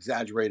really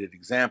exaggerated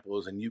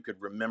examples and you could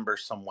remember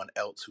someone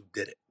else who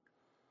did it.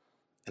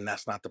 And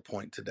that's not the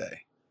point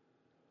today.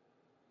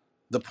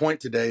 The point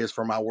today is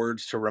for my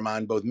words to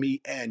remind both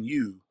me and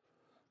you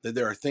that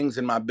there are things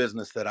in my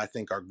business that I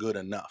think are good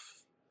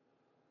enough.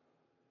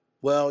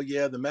 Well,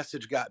 yeah, the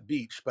message got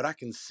beached, but I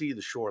can see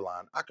the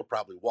shoreline. I could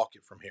probably walk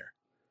it from here.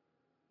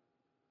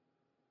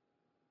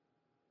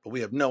 But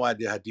we have no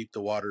idea how deep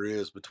the water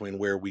is between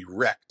where we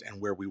wrecked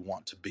and where we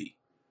want to be.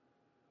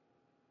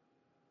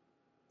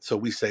 So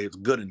we say it's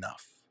good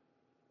enough.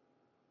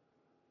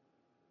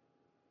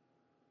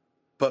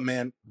 But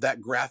man, that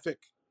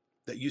graphic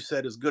that you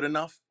said is good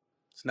enough,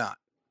 it's not.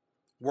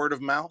 Word of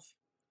mouth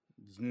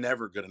is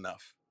never good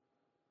enough.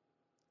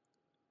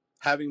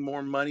 Having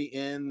more money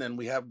in than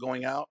we have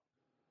going out,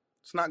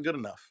 it's not good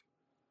enough.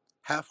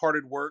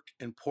 Half-hearted work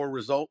and poor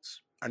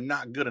results are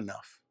not good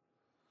enough.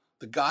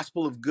 The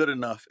gospel of good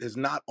enough is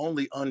not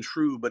only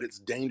untrue, but it's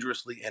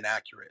dangerously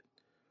inaccurate.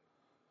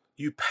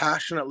 You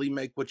passionately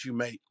make what you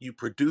make. You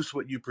produce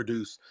what you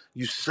produce.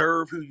 You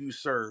serve who you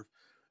serve.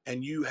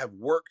 And you have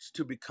worked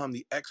to become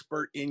the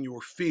expert in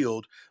your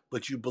field,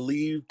 but you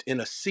believed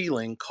in a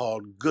ceiling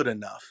called good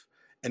enough,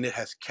 and it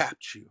has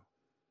capped you.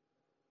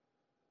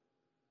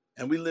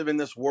 And we live in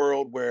this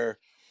world where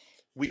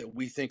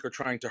we think are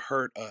trying to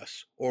hurt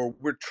us, or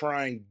we're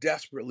trying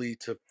desperately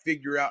to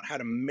figure out how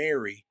to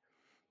marry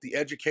the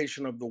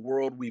education of the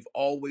world we've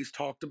always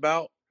talked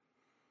about,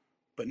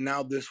 but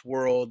now this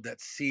world that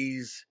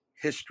sees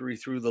history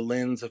through the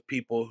lens of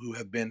people who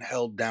have been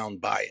held down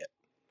by it.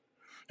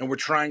 And we're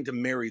trying to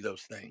marry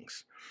those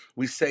things.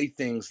 We say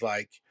things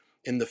like,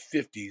 in the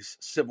 50s,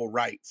 civil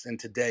rights, and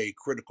today,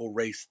 critical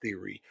race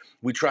theory.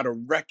 We try to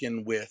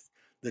reckon with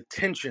the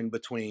tension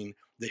between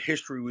the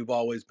history we've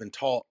always been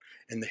taught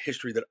and the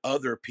history that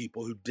other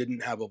people who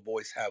didn't have a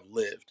voice have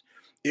lived.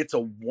 It's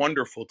a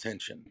wonderful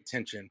tension,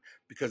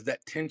 because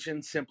that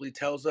tension simply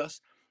tells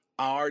us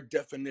our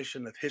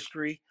definition of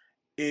history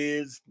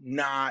is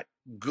not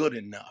good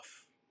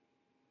enough.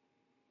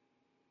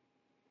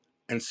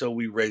 And so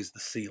we raise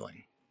the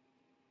ceiling.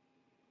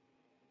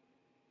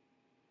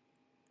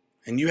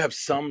 And you have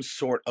some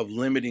sort of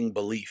limiting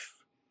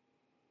belief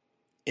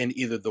in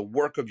either the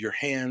work of your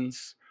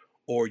hands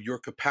or your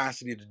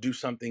capacity to do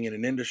something in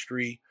an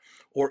industry,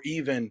 or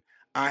even,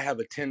 I have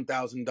a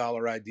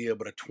 $10,000 idea,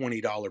 but a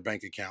 $20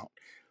 bank account.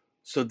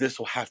 So this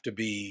will have to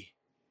be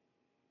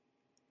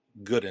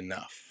good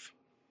enough.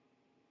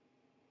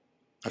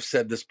 I've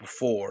said this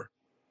before.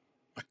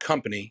 A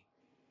company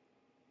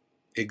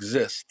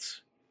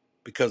exists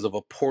because of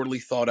a poorly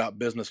thought out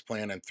business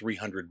plan and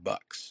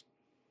 $300.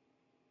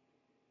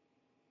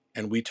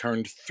 And we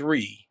turned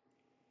 3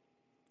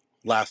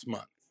 last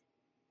month.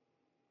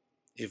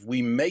 If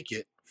we make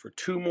it for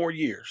 2 more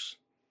years,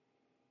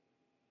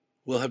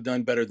 we'll have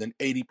done better than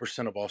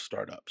 80% of all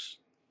startups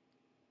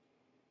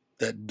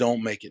that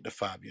don't make it to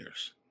 5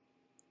 years.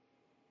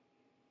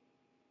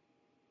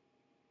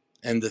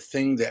 And the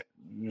thing that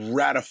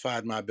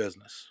ratified my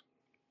business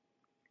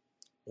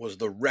was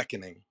the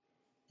reckoning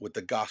with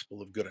the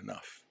gospel of good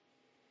enough.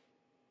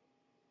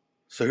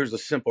 So here's a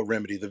simple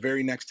remedy. The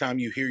very next time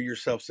you hear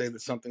yourself say that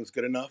something's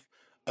good enough,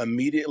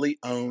 immediately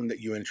own that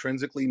you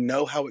intrinsically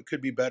know how it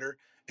could be better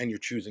and you're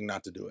choosing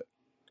not to do it.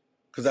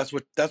 Because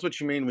that's what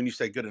you mean when you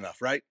say good enough,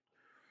 right?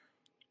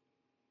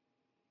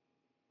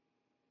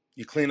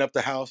 You clean up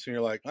the house and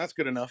you're like, that's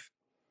good enough.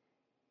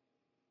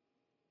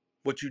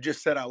 What you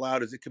just said out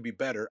loud is it could be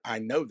better. I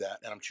know that,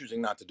 and I'm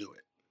choosing not to do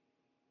it.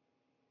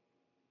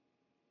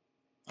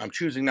 I'm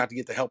choosing not to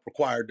get the help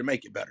required to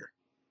make it better.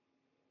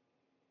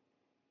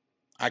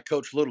 I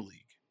coach Little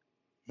League.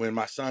 When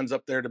my son's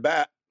up there to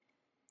bat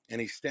and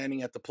he's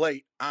standing at the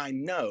plate, I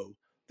know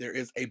there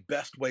is a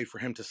best way for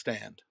him to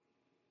stand.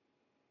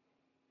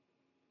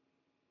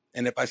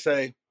 And if I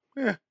say,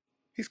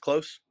 he's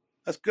close,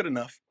 that's good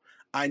enough,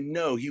 I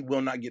know he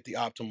will not get the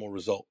optimal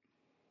result.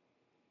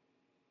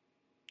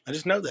 I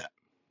just know that.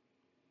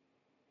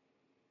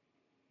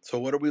 So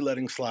what are we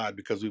letting slide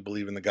because we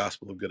believe in the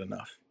gospel of good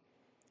enough?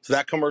 So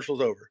that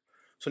commercial's over.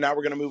 So now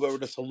we're going to move over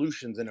to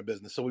solutions in a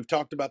business. So we've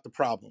talked about the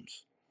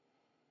problems.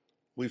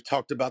 We've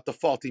talked about the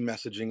faulty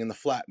messaging and the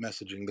flat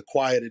messaging, the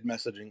quieted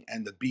messaging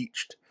and the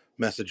beached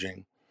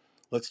messaging.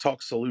 Let's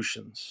talk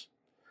solutions.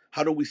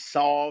 How do we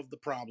solve the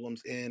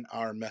problems in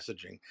our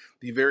messaging?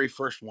 The very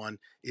first one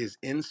is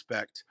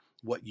inspect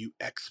what you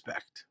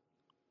expect.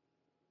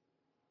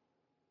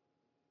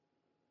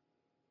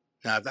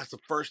 Now, if that's the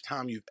first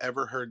time you've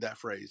ever heard that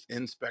phrase,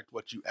 inspect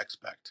what you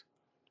expect.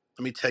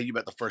 Let me tell you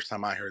about the first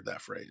time I heard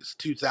that phrase,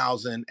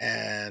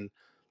 2010.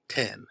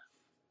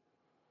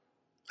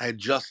 I had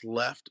just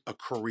left a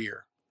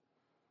career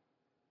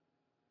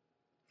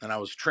and I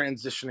was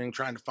transitioning,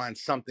 trying to find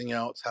something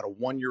else, had a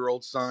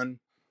 1-year-old son.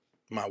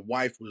 My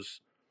wife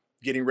was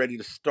getting ready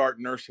to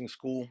start nursing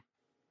school,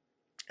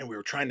 and we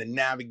were trying to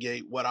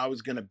navigate what I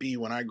was going to be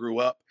when I grew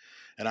up.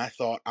 And I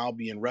thought, I'll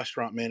be in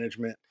restaurant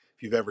management.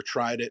 If you've ever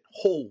tried it,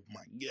 oh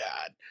my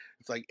God,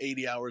 it's like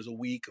 80 hours a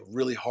week of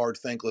really hard,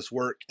 thankless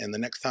work. And the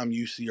next time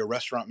you see a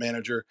restaurant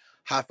manager,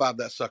 high five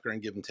that sucker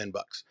and give him $10.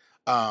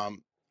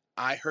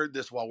 I heard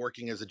this while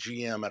working as a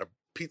GM at a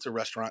pizza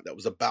restaurant that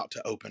was about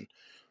to open.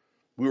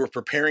 We were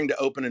preparing to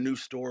open a new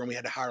store and we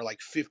had to hire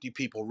like 50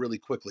 people really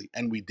quickly.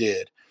 And we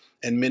did.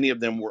 And many of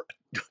them were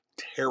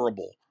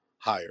terrible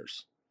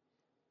hires.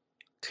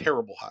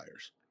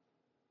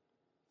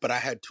 But I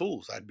had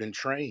tools. I'd been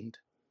trained.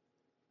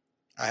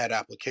 I had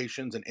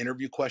applications and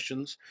interview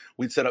questions.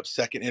 We'd set up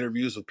second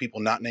interviews with people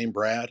not named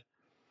Brad.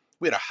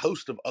 We had a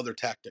host of other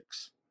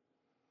tactics.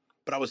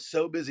 But I was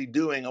so busy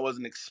doing, I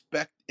wasn't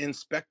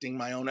inspecting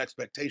my own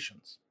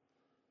expectations.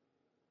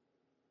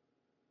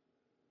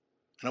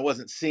 And I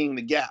wasn't seeing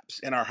the gaps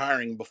in our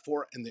hiring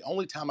before. And the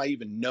only time I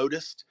even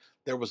noticed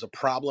there was a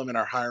problem in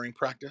our hiring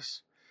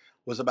practice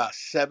was about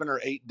 7 or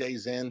 8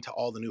 days into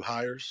all the new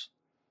hires.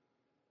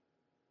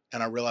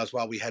 And I realized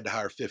why we had to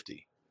hire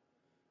 50.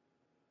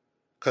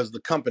 Because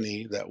the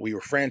company that we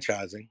were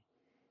franchising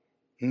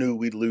knew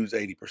we'd lose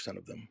 80%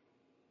 of them.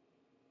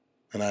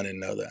 And I didn't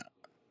know that.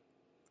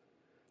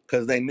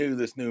 Because they knew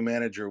this new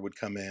manager would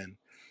come in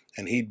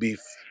and he'd be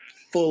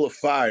full of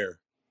fire,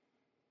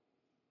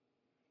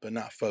 but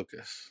not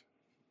focus.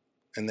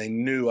 And they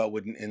knew I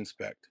wouldn't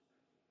inspect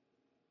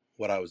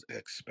what I was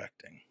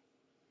expecting.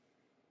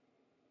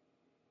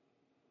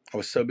 I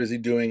was so busy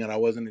doing and I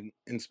wasn't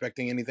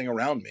inspecting anything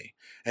around me.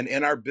 And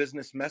in our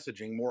business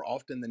messaging, more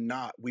often than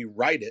not, we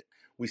write it,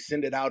 we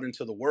send it out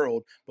into the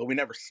world, but we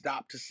never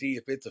stop to see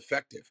if it's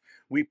effective.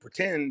 We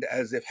pretend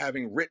as if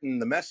having written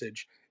the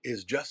message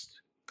is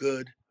just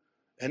good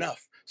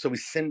enough. So we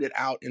send it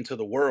out into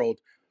the world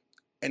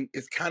And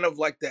it's kind of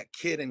like that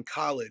kid in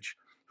college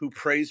who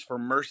prays for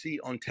mercy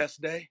on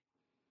test day,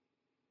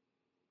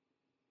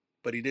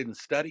 but he didn't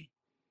study.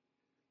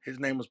 His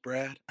name was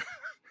Brad.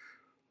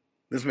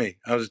 This is me.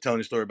 I was just telling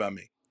you a story about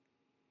me.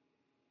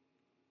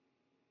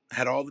 I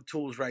had all the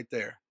tools right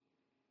there,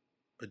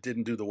 but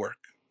didn't do the work.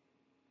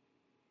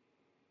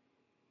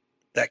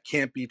 That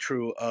can't be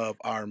true of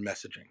our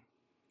messaging.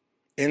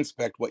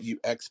 Inspect what you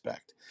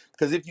expect.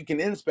 Because if you can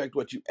inspect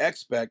what you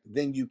expect,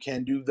 then you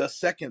can do the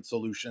second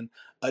solution,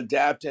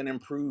 adapt and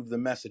improve the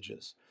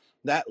messages.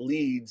 That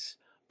leads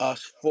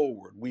us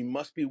forward. We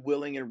must be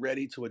willing and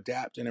ready to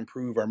adapt and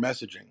improve our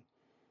messaging.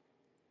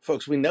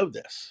 Folks, we know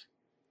this.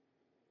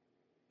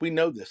 We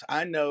know this.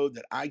 I know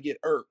that I get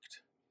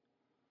irked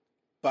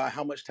by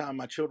how much time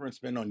my children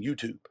spend on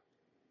YouTube.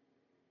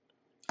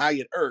 I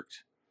get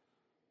irked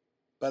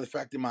by the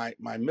fact that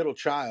my middle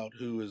child,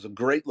 who is a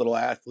great little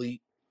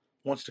athlete,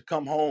 wants to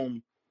come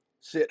home,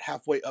 sit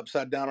halfway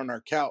upside down on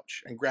our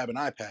couch and grab an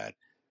iPad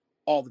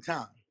all the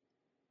time.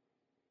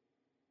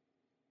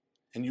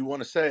 And you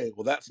want to say,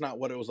 well, that's not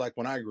what it was like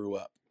when I grew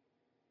up.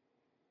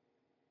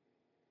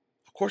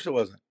 Of course it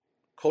wasn't.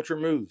 Culture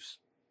moves.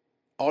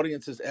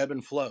 Audiences ebb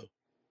and flow.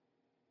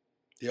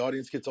 The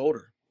audience gets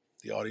older.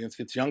 The audience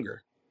gets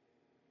younger.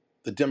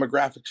 The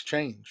demographics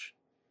change.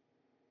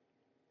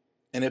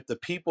 And if the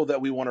people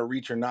that we want to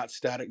reach are not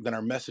static, then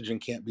our messaging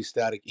can't be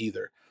static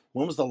either.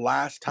 When was the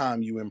last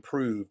time you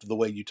improved the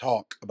way you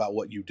talk about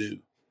what you do?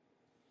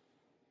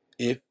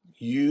 If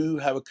you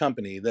have a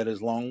company that has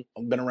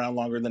been around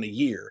longer than a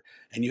year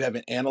and you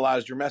haven't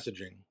analyzed your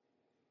messaging,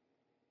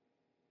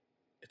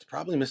 it's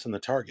probably missing the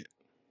target.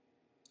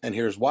 And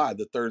here's why.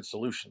 The third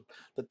solution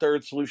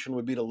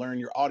would be to learn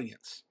your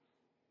audience.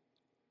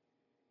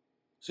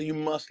 So you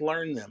must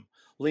learn them,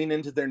 lean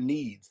into their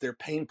needs, their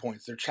pain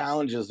points, their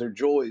challenges, their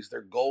joys,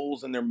 their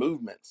goals, and their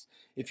movements.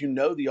 If you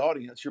know the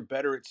audience, you're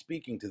better at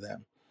speaking to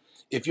them.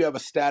 If you have a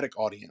static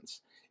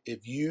audience,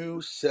 if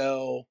you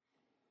sell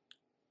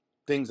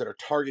things that are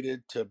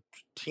targeted to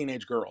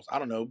teenage girls, I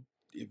don't know,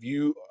 if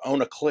you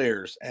own a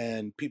Claire's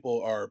and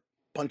people are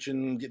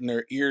punching, getting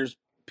their ears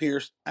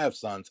pierced. I have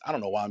sons. I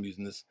don't know why I'm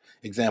using this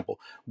example,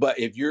 but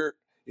if you're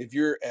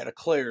at a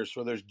Claire's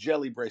where there's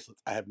jelly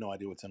bracelets, I have no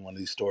idea what's in one of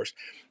these stores,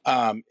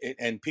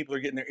 and people are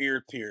getting their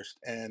ear pierced,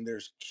 and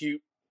there's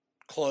cute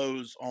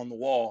clothes on the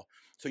wall,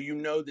 so you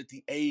know that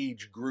the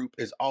age group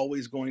is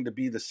always going to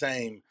be the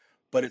same,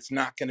 but it's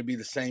not going to be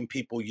the same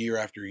people year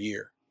after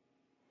year.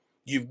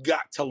 You've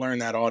got to learn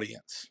that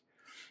audience.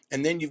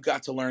 And then you've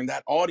got to learn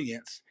that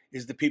audience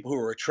is the people who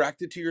are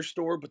attracted to your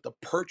store, but the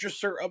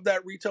purchaser of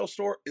that retail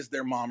store is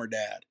their mom or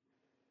dad.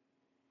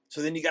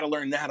 So then you got to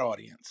learn that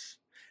audience.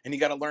 And you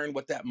got to learn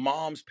what that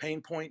mom's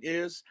pain point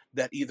is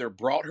that either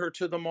brought her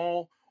to the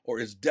mall or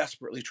is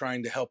desperately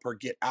trying to help her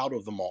get out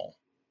of the mall.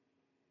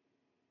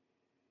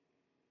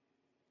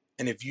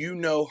 And if you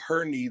know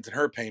her needs and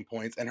her pain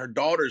points and her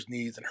daughter's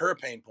needs and her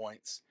pain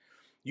points,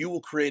 you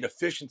will create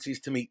efficiencies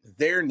to meet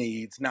their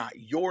needs, not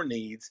your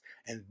needs.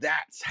 And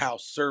that's how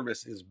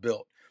service is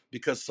built.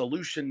 Because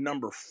solution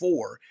number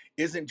 4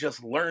 isn't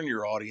just learn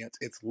your audience,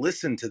 it's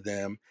listen to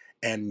them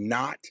and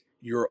not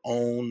your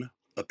own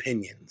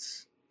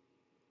opinions.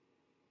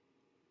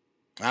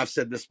 I've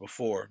said this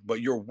before, but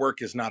your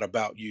work is not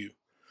about you.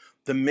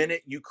 The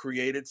minute you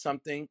created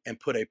something and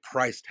put a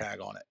price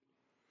tag on it,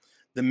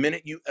 the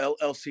minute you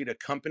LLC'd a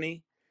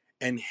company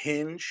and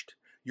hinged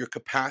your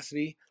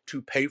capacity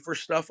to pay for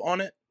stuff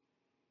on it,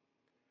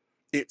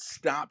 it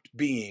stopped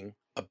being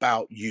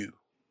about you.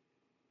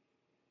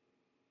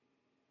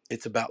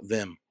 It's about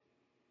them.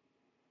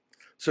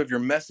 So if your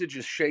message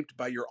is shaped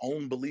by your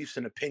own beliefs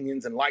and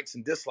opinions and likes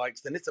and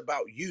dislikes, then it's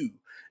about you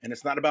and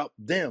it's not about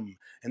them.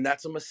 And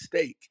that's a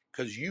mistake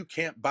because you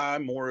can't buy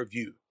more of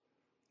you.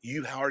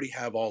 You already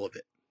have all of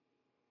it.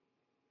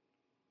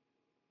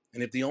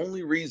 And if the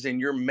only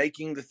reason you're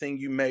making the thing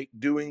you make,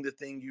 doing the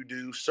thing you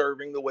do,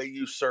 serving the way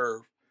you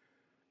serve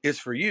is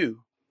for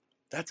you,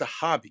 that's a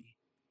hobby,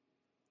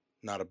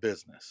 not a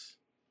business.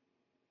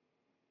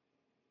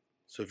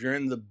 So if you're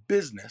in the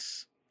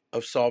business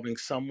of solving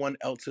someone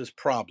else's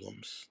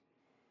problems,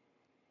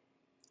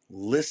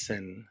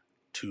 listen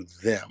to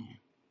them.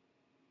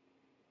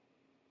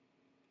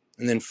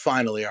 And then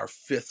finally, our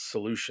 5th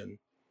solution,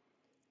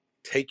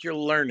 take your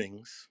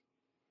learnings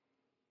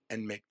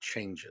and make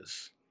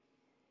changes.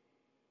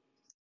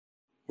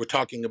 We're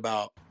talking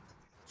about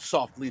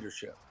soft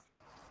leadership.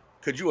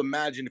 Could you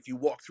imagine if you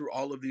walked through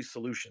all of these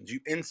solutions, you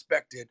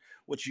inspected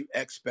what you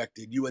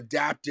expected, you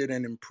adapted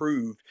and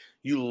improved,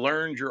 you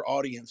learned your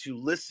audience, you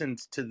listened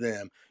to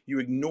them, you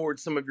ignored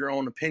some of your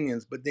own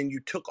opinions, but then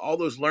you took all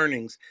those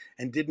learnings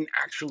and didn't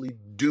actually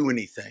do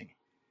anything.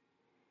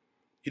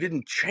 You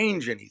didn't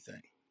change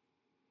anything.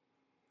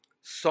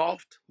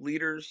 Soft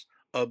leaders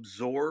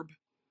absorb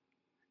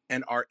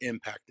and are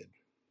impacted.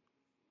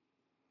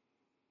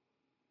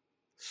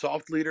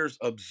 Soft leaders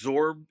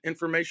absorb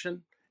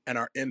information and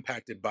are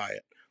impacted by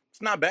it.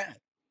 It's not bad.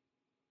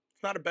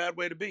 It's not a bad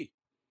way to be.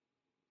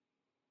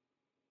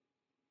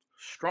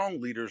 Strong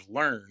leaders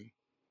learn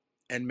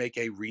and make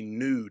a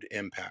renewed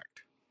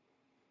impact.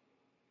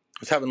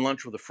 was having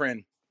lunch with a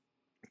friend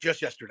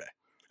just yesterday.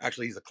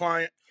 Actually, he's a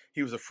client.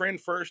 He was a friend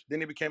first,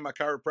 then he became my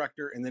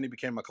chiropractor, and then he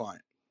became my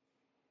client.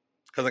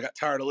 Because I got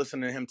tired of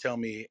listening to him tell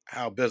me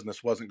how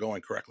business wasn't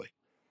going correctly.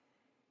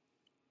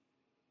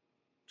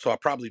 So I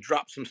probably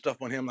dropped some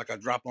stuff on him like I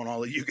drop on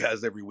all of you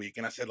guys every week.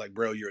 And I said, like,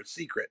 bro, you're a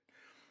secret.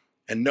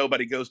 And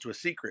nobody goes to a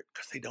secret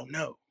because they don't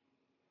know.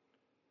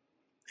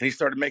 And he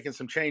started making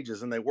some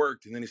changes and they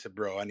worked. And then he said,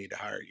 bro, I need to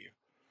hire you.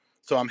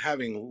 So I'm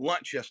having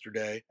lunch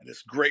yesterday at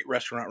this great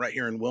restaurant right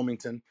here in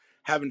Wilmington,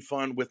 having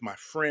fun with my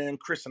friend.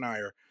 Chris and I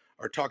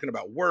are talking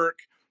about work,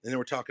 and then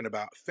we're talking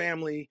about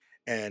family,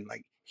 and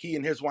like he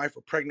and his wife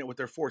are pregnant with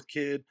their fourth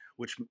kid,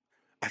 which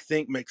I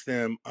think makes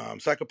them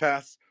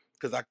psychopaths,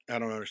 because I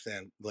don't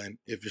understand, Glenn.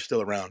 If you're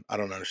still around, I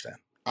don't understand.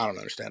 I don't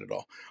understand at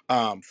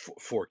all.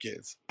 Four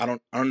kids. I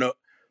don't know.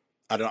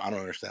 I don't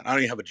understand. I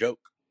don't even have a joke.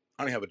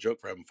 I don't even have a joke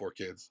for having four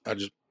kids. I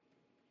just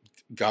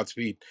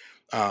Godspeed.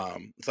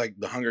 It's like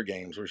the Hunger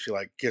Games where she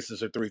like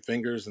kisses her three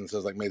fingers and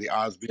says like, may the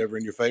odds be ever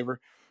in your favor.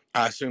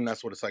 I assume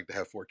that's what it's like to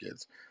have four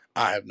kids.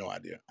 I have no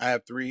idea. I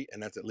have three,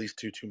 and that's at least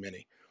two too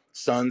many.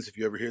 Sons, if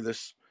you ever hear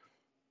this,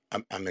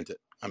 I meant it.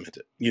 I meant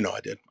it. You know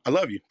I did. I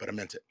love you, but I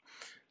meant it.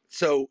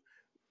 So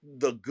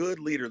the good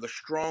leader, the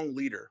strong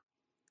leader,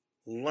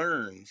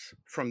 learns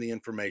from the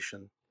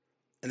information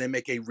and they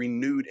make a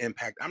renewed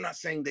impact. I'm not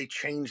saying they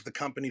change the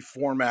company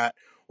format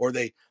or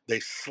they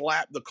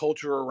slap the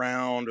culture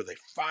around or they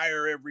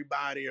fire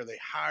everybody or they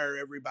hire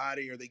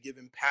everybody or they give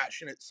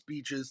impassionate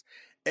speeches.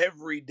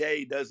 Every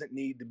day doesn't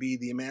need to be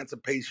the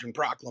Emancipation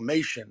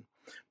Proclamation.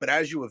 But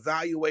as you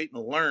evaluate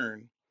and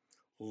learn,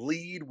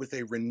 lead with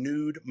a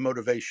renewed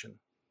motivation,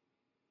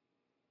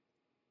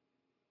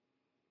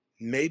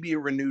 maybe a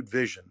renewed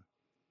vision,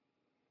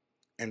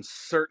 and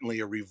certainly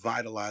a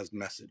revitalized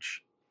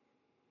message.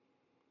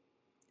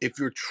 If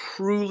you're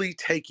truly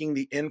taking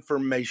the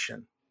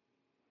information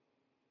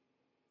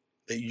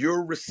that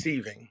you're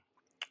receiving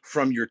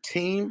from your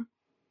team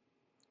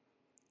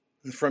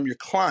and from your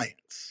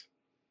clients,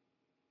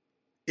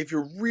 if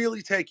you're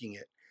really taking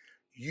it,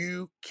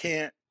 you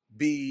can't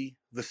be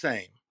the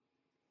same.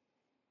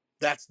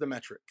 That's the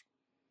metric.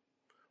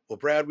 Well,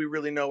 Brad, we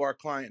really know our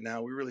client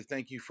now. We really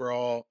thank you for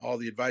all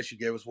the advice you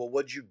gave us. Well,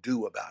 what'd you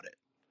do about it?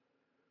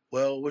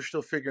 Well, we're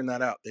still figuring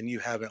that out. Then you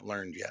haven't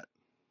learned yet.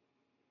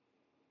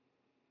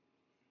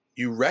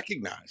 You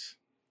recognize.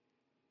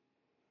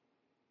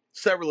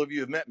 Several of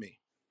you have met me.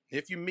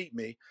 If you meet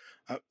me,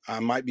 I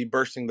might be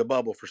bursting the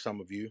bubble for some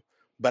of you,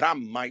 but I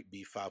might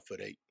be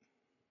 5'8",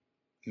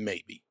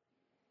 maybe.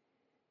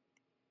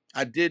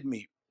 I did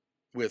meet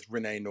with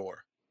Renee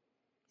Noor.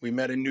 We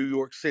met in New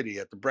York City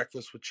at the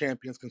Breakfast with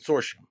Champions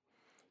Consortium.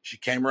 She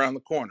came around the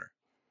corner.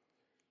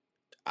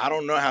 I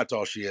don't know how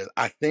tall she is.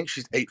 I think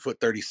she's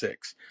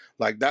 8'36".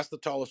 Like, that's the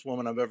tallest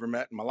woman I've ever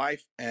met in my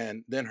life.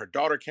 And then her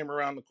daughter came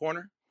around the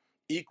corner,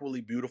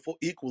 equally beautiful,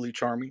 equally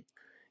charming,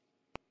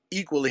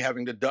 equally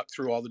having to duck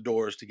through all the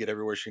doors to get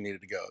everywhere she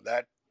needed to go.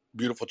 That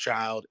beautiful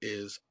child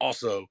is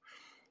also,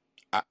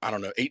 I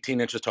don't know, 18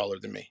 inches taller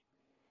than me.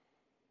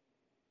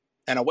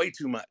 And I weigh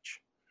too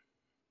much.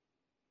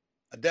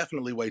 I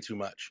definitely weigh too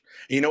much.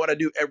 And you know what I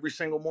do every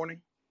single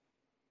morning?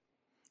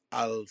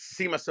 I'll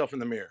see myself in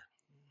the mirror.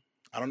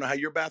 I don't know how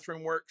your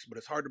bathroom works, but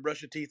it's hard to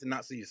brush your teeth and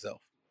not see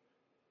yourself.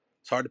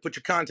 It's hard to put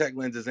your contact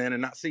lenses in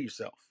and not see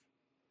yourself.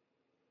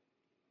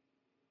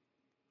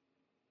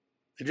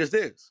 It just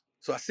is.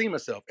 So I see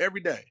myself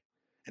every day.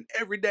 And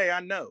every day I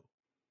know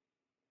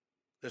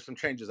there's some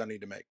changes I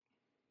need to make.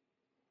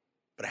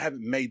 But I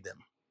haven't made them.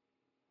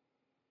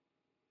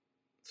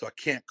 So I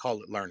can't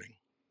call it learning.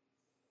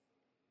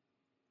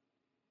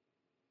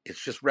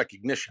 It's just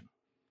recognition.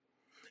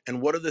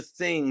 And what are the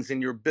things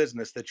in your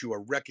business that you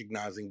are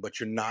recognizing but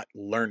you're not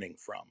learning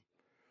from?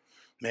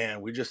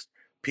 Man,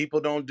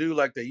 people don't do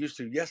like they used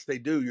to. Yes, they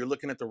do. You're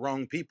looking at the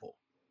wrong people.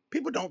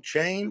 People don't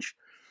change.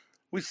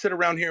 We sit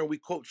around here and we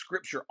quote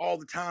scripture all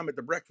the time at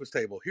the breakfast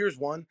table. Here's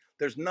one.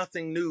 There's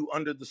nothing new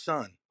under the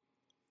sun.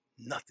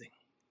 Nothing.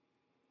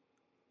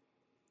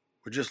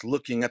 We're just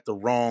looking at the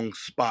wrong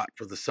spot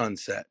for the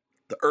sunset.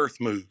 The earth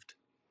moved.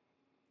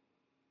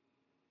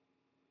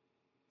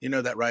 You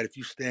know that, right? If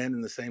you stand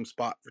in the same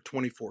spot for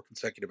 24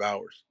 consecutive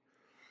hours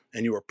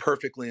and you are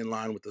perfectly in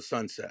line with the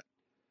sunset,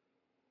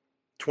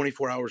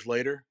 24 hours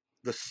later,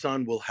 the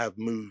sun will have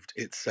moved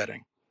its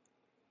setting.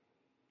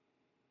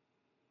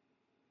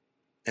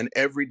 And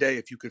every day,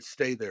 if you could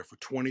stay there for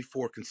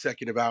 24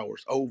 consecutive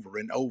hours over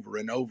and over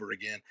and over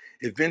again,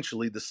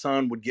 eventually the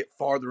sun would get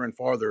farther and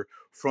farther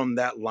from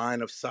that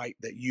line of sight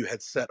that you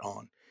had set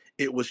on.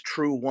 It was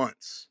true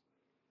once.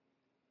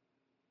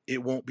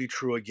 It won't be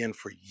true again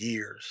for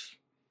years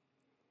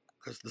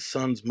because the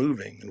sun's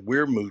moving and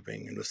we're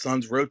moving and the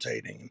sun's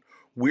rotating and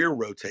we're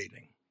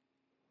rotating.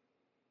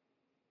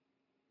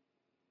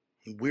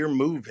 We're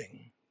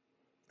moving.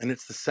 And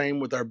it's the same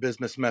with our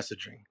business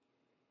messaging.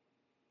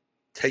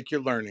 Take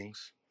your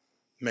learnings,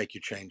 make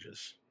your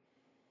changes.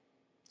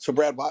 So,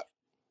 Brad,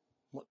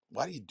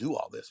 why do you do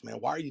all this, man?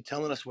 Why are you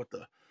telling us what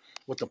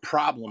the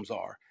problems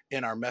are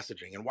in our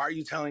messaging? And why are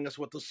you telling us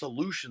what the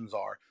solutions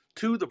are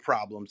to the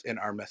problems in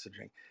our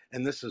messaging.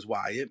 And this is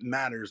why it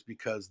matters,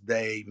 because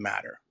they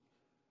matter.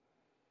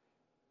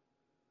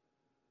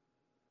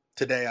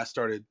 Today, I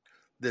started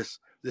this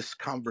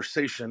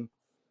conversation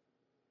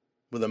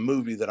with a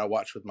movie that I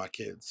watched with my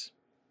kids.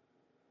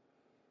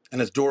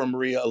 And as Dora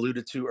Maria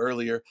alluded to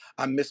earlier,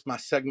 I missed my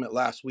segment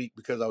last week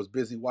because I was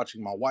busy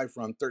watching my wife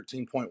run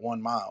 13.1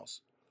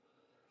 miles.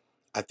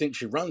 I think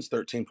she runs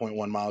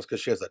 13.1 miles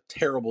because she has a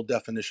terrible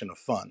definition of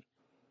fun.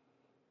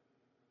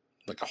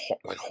 Like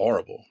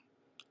horrible.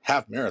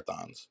 Half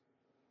marathons.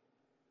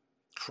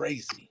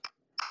 Crazy.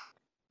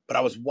 But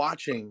I was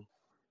watching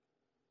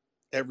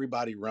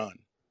everybody run.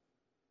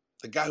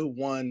 The guy who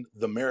won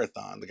the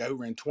marathon, the guy who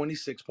ran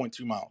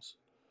 26.2 miles,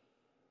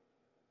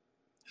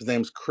 his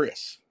name's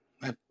Chris.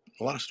 I have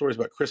a lot of stories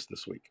about Chris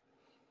this week.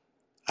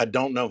 I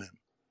don't know him.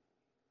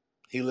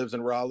 He lives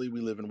in Raleigh.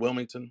 We live in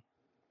Wilmington.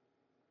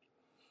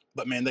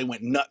 But man, they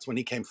went nuts when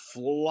he came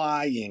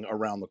flying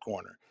around the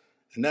corner.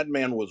 And that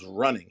man was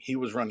running. He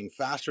was running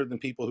faster than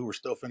people who were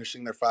still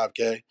finishing their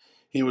 5K.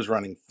 He was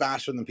running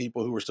faster than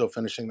people who were still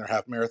finishing their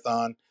half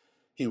marathon.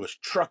 He was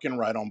trucking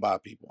right on by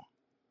people.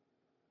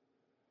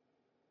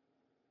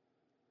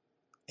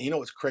 And you know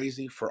what's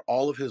crazy? For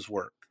all of his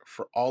work,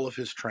 for all of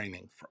his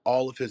training, for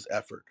all of his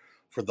effort,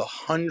 for the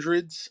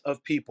hundreds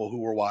of people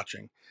who were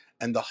watching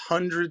and the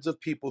hundreds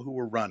of people who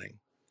were running,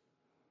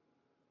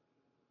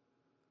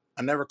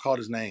 I never caught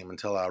his name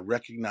until I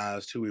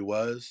recognized who he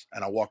was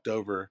and I walked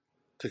over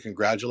to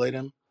congratulate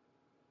him.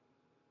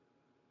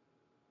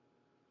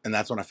 And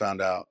that's when I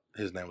found out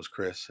his name was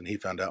Chris and he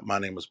found out my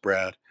name was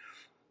Brad.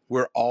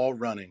 We're all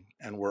running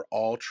and we're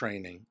all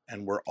training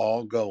and we're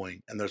all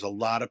going. And there's a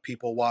lot of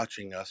people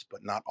watching us,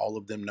 but not all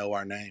of them know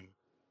our name.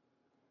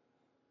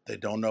 They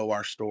don't know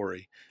our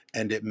story.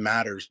 And it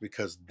matters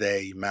because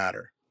they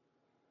matter.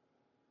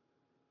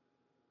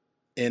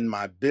 In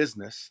my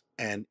business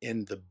and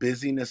in the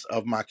busyness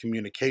of my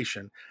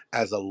communication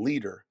as a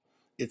leader,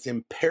 it's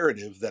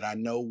imperative that I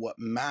know what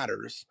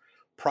matters.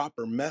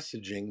 Proper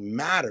messaging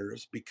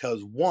matters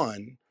because,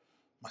 one,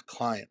 my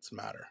clients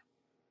matter.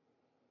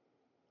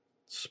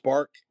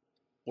 Spark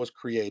was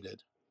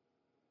created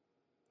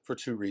for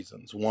two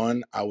reasons.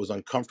 One, I was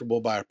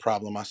uncomfortable by a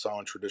problem I saw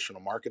in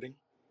traditional marketing.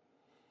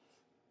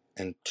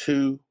 And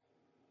two,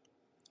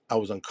 I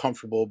was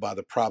uncomfortable by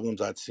the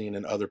problems I'd seen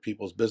in other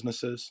people's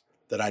businesses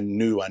that I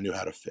knew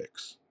how to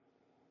fix.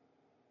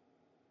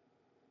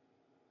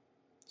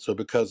 So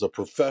because of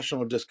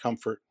professional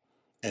discomfort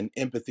and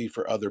empathy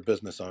for other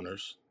business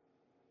owners,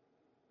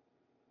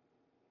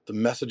 the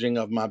messaging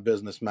of my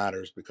business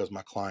matters because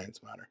my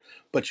clients matter.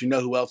 But you know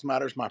who else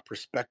matters? My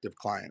prospective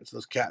clients,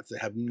 those cats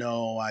that have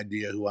no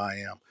idea who I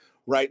am.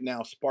 Right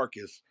now, Spark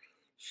is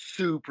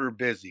super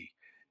busy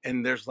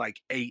and there's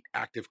like 8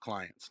 active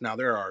clients. Now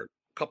there are a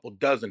couple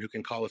dozen who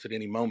can call us at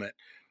any moment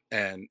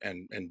and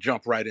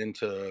jump right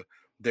into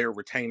their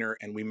retainer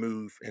and we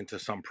move into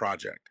some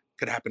project.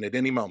 Could happen at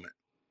any moment.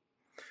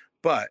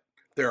 But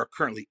there are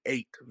currently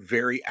 8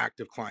 very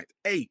active clients.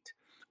 8.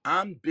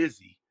 I'm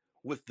busy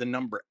with the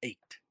number 8.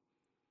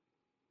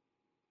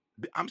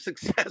 I'm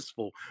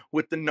successful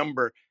with the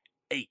number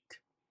 8.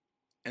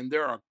 And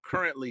there are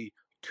currently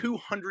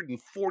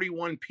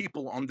 241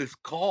 people on this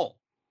call.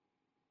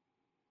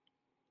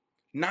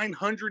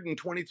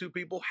 922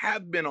 people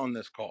have been on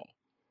this call.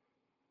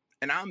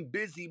 And I'm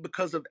busy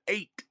because of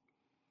 8.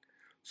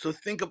 So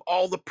think of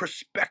all the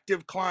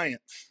prospective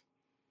clients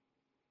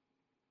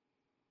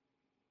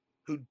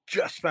who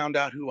just found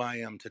out who I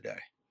am today.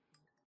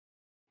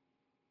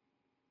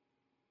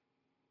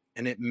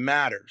 And it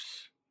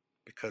matters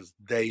because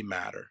they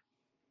matter.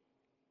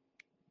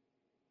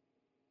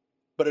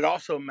 But it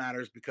also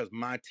matters because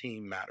my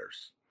team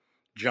matters.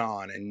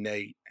 John and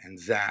Nate and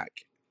Zach.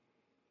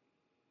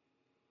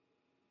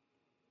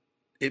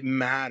 It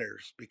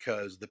matters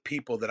because the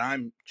people that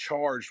I'm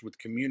charged with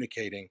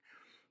communicating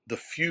the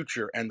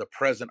future and the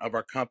present of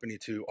our company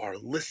to are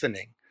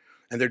listening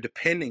and they're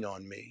depending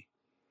on me.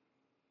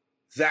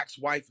 Zach's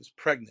wife is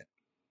pregnant.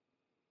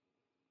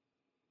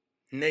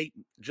 Nate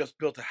just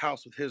built a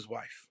house with his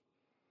wife.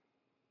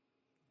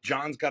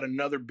 John's got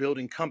another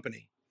building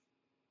company.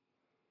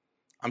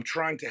 I'm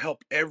trying to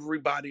help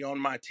everybody on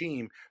my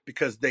team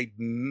because they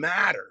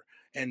matter.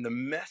 And the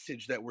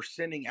message that we're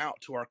sending out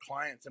to our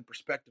clients and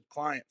prospective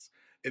clients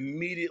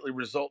immediately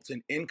results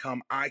in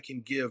income I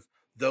can give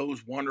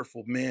those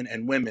wonderful men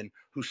and women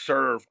who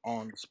serve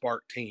on the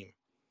Spark team.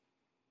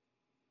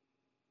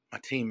 My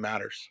team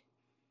matters.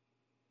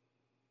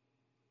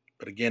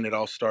 But again, it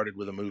all started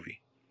with a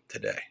movie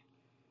today.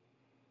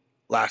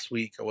 Last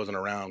week, I wasn't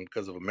around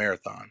because of a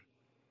marathon,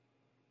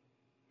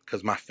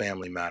 because my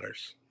family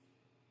matters.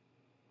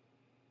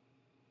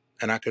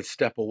 And I could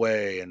step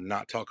away and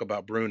not talk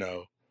about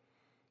Bruno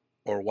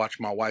or watch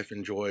my wife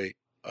enjoy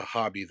a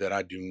hobby that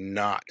I do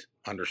not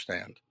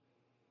understand.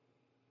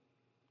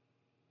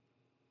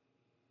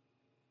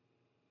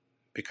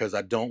 Because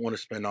I don't want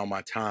to spend all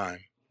my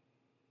time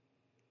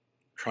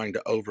trying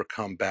to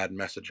overcome bad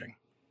messaging.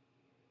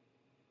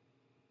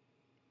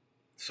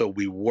 So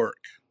we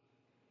work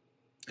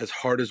as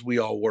hard as we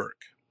all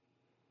work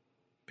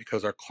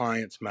because our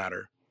clients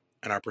matter,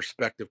 and our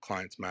prospective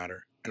clients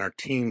matter, and our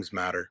teams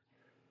matter,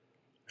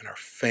 and our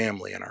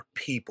family and our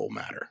people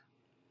matter.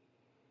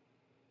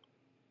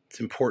 It's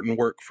important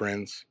work,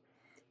 friends.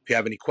 If you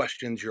have any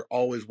questions, you're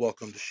always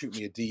welcome to shoot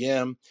me a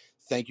DM.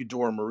 Thank you,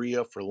 Dora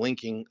Maria, for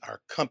linking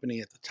our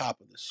company at the top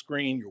of the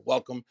screen. You're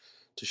welcome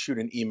to shoot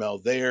an email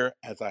there.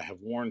 As I have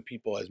warned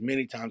people as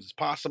many times as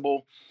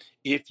possible,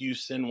 if you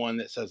send one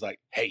that says like,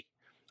 hey,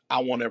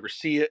 I won't ever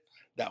see it,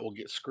 that will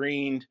get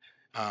screened.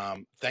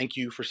 Thank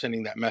you for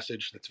sending that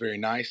message. That's very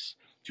nice.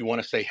 If you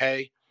want to say,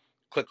 hey,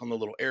 click on the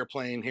little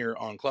airplane here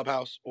on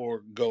Clubhouse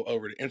or go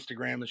over to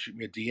Instagram and shoot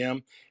me a DM.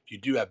 If you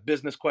do have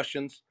business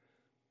questions,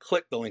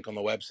 click the link on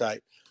the website.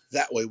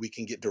 That way we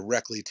can get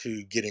directly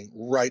to getting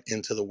right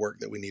into the work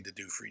that we need to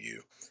do for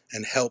you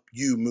and help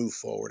you move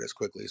forward as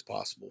quickly as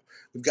possible.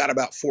 We've got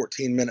about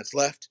 14 minutes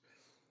left.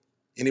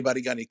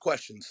 Anybody got any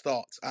questions,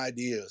 thoughts,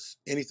 ideas,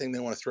 anything they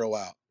want to throw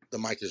out? The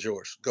mic is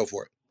yours. Go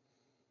for it.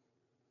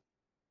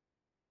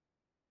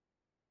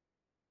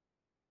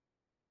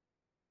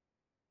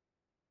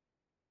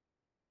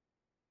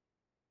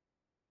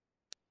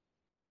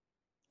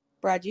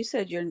 Brad, you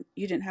said you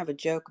didn't have a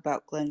joke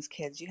about Glenn's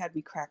kids. You had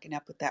me cracking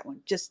up with that one.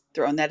 Just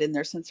throwing that in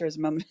there since there was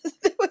a moment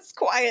it was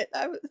quiet.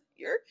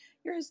 You're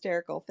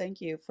hysterical. Thank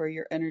you for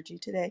your energy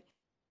today.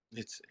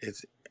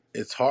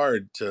 It's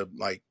hard to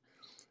like.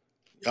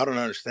 Y'all don't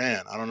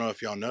understand. I don't know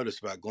if y'all noticed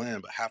about Glenn,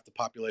 but half the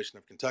population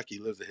of Kentucky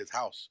lives at his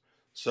house.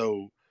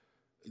 So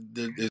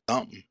there's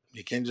something.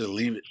 You can't just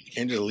leave it. You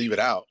can't just leave it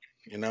out.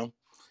 You know.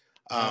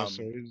 Oh,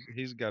 so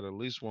he's got at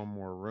least one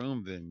more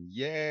room then.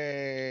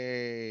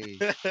 Yay.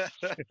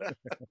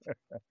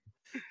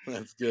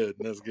 That's good.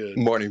 That's good.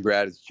 Morning,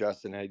 Brad. It's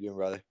Justin. How you doing,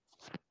 brother?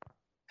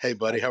 Hey,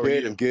 buddy. How are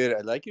you? I'm good.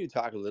 I'd like you to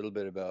talk a little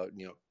bit about,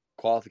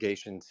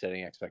 qualifications,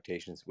 setting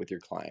expectations with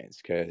your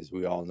clients, because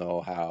we all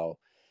know how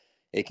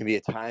it can be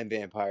a time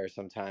vampire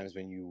sometimes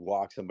when you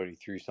walk somebody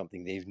through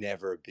something they've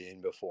never been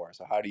before.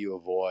 So how do you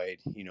avoid,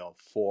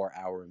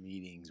 4-hour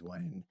meetings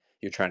when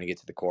you're trying to get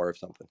to the core of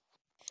something?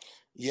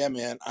 Yeah,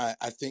 man.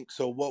 I think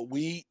so. What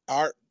we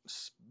are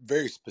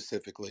very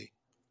specifically,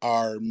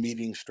 our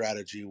meeting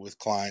strategy with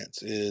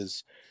clients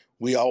is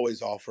we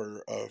always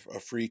offer a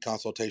free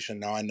consultation.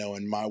 Now, I know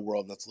in my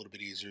world that's a little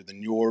bit easier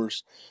than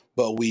yours,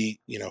 but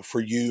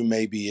for you,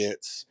 maybe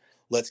it's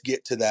let's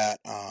get to that.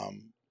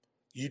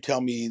 You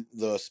tell me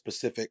the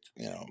specific,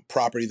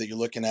 property that you're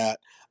looking at.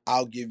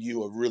 I'll give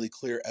you a really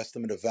clear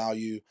estimate of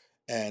value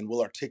and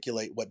we'll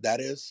articulate what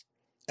that is.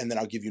 And then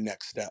I'll give you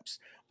next steps.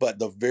 But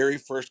the very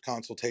first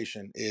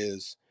consultation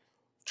is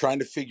trying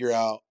to figure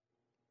out,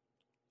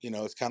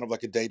 it's kind of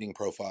like a dating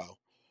profile.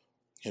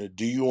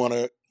 Do you want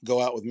to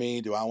go out with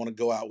me? Do I want to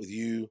go out with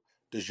you?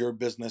 Does your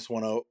business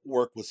want to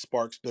work with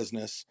Spark's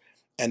business?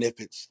 And if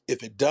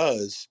it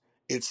does,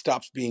 it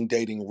stops being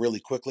dating really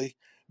quickly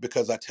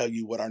because I tell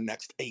you what our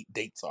next 8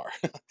 dates are.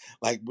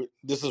 Like,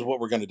 this is what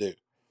we're going to do.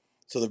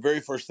 So the very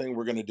first thing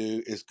we're going to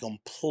do is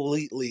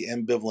completely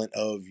ambivalent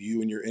of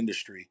you and your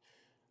industry.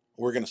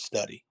 We're going to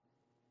study.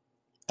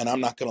 And I'm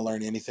not going to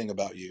learn anything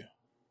about you.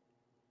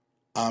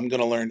 I'm going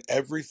to learn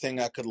everything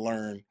I could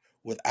learn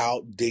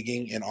without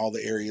digging in all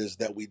the areas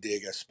that we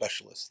dig as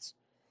specialists.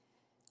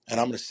 And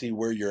I'm going to see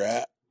where you're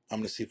at. I'm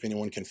going to see if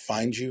anyone can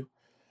find you.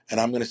 And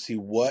I'm going to see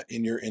what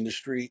in your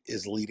industry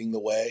is leading the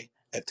way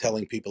at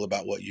telling people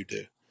about what you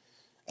do.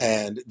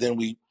 And then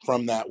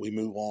from that, we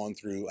move on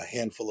through a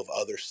handful of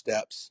other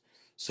steps.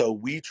 So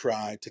we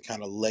try to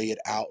kind of lay it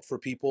out for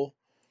people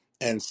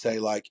and say,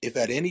 like, if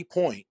at any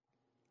point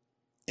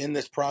in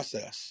this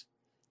process,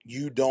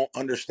 you don't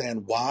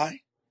understand why,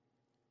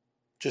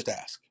 just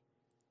ask.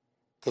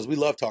 Because we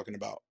love talking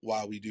about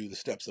why we do the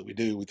steps that we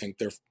do. We think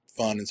they're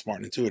fun and smart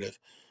and intuitive.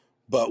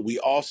 But we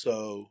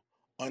also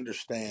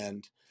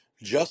understand,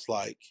 just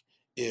like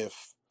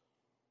if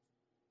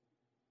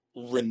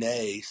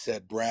Renee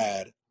said,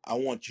 Brad, I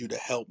want you to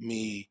help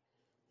me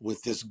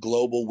with this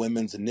global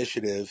women's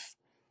initiative.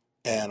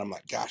 And I'm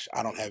like, gosh,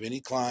 I don't have any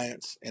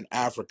clients in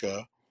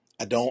Africa.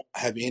 I don't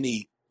have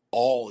any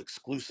all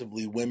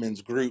exclusively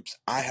women's groups.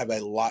 I have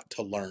a lot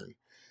to learn.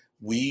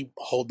 We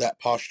hold that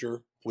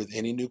posture with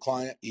any new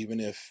client,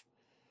 even if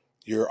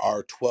you're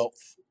our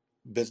 12th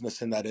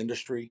business in that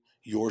industry.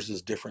 Yours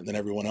is different than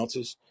everyone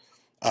else's.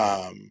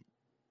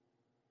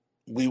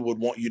 We would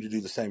want you to do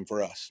the same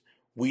for us.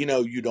 We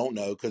know you don't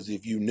know because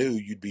if you knew,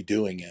 you'd be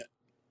doing it.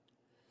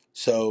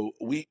 So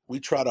we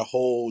try to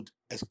hold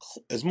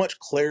as much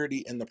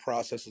clarity in the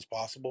process as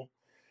possible.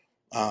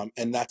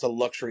 And that's a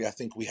luxury I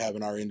think we have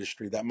in our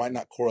industry that might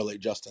not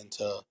correlate, Justin,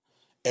 to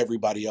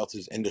everybody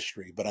else's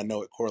industry, but I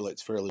know it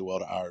correlates fairly well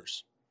to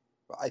ours.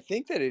 I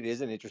think that it is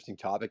an interesting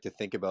topic to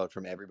think about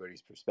from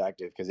everybody's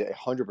perspective because it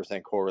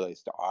 100%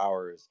 correlates to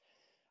ours.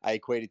 I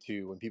equate it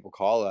to when people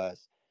call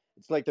us,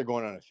 it's like they're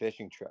going on a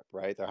fishing trip,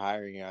 right? They're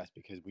hiring us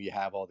because we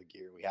have all the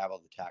gear, we have all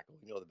the tackle,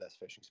 we know the best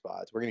fishing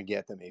spots. We're going to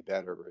get them a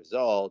better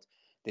result.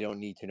 They don't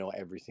need to know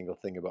every single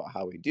thing about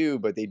how we do,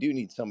 but they do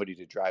need somebody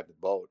to drive the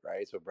boat,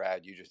 right? So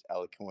Brad, you just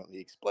eloquently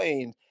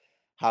explained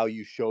how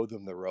you show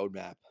them the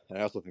roadmap. And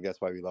I also think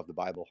that's why we love the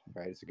Bible,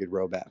 right? It's a good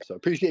roadmap. So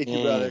appreciate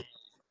you, brother.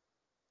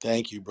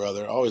 Thank you,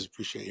 brother. I always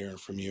appreciate hearing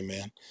from you,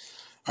 man.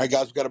 All right,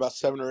 guys, we've got about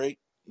 7 or 8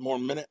 more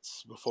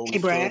minutes before we Hey,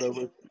 throw it Brad.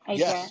 over. Hey, Brad.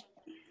 Yes.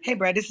 Hey,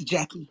 Brad. This is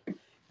Jackie. Hey,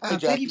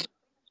 Thank you. Jackie.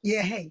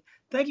 Yeah. Hey,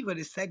 thank you for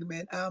this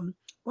segment.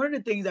 One of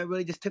the things I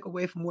really just took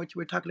away from what you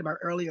were talking about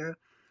earlier,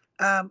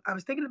 I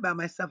was thinking about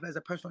myself as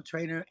a personal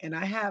trainer, and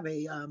I have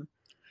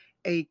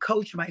a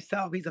coach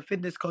myself. He's a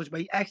fitness coach,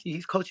 but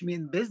he's coaching me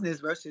in business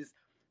versus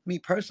me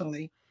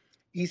personally.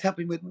 He's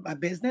helping with my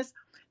business.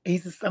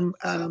 He's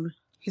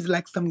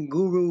like some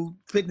guru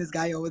fitness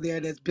guy over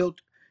there that's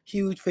built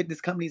huge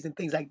fitness companies and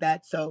things like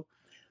that. So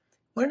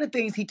one of the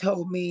things he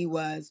told me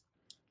was,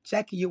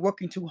 Jackie, you're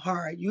working too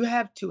hard. You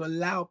have to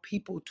allow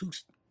people to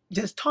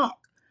just talk.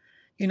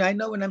 I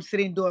know when I'm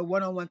sitting doing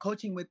one-on-one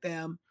coaching with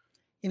them,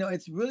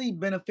 it's really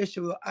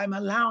beneficial. I'm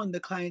allowing the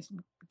clients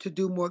to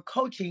do more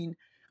coaching,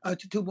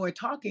 to do more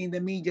talking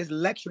than me just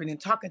lecturing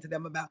and talking to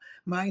them about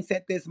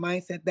mindset this,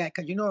 mindset that.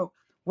 Because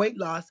weight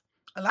loss,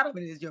 a lot of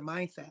it is your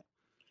mindset.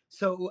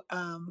 So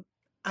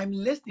I'm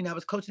listening. I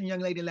was coaching a young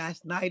lady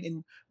last night,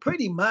 and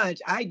pretty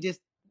much I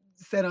just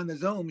said on the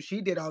Zoom,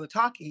 she did all the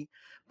talking,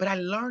 but I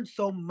learned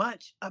so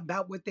much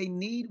about what they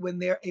need when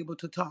they're able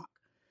to talk.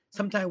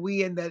 Sometimes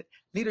we in the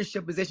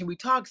leadership position, we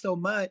talk so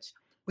much,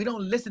 we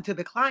don't listen to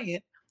the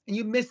client, and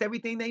you miss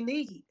everything they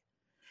need.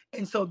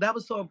 And so that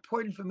was so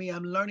important for me.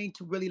 I'm learning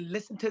to really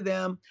listen to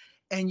them,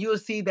 and you'll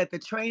see that the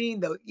training,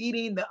 the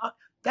eating,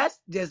 that's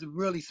just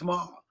really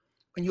small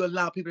when you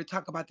allow people to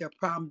talk about their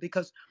problems,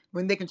 because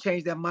when they can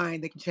change their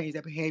mind, they can change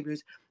their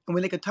behaviors. And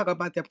when they can talk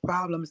about their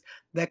problems,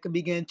 that can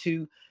begin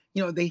to,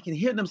 they can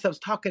hear themselves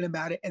talking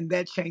about it, and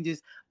that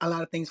changes a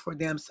lot of things for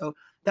them. So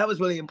that was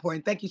really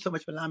important. Thank you so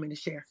much for allowing me to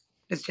share.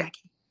 It's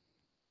Jackie.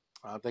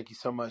 Thank you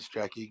so much,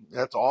 Jackie.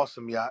 That's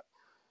awesome. Yeah.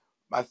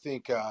 I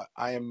think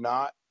I am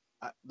not,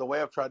 the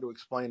way I've tried to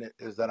explain it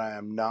is that I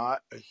am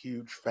not a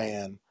huge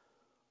fan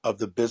of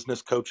the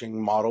business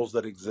coaching models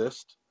that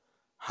exist.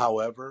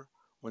 However,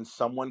 when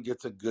someone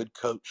gets a good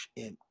coach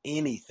in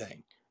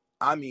anything,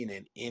 I mean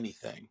in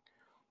anything,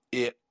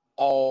 it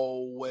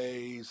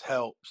always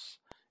helps.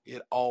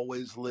 It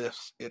always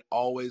lifts. It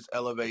always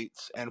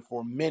elevates. And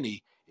for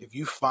many, if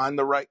you find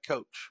the right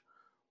coach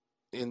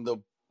in the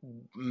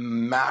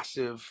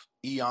massive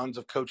eons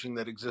of coaching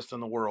that exist in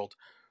the world,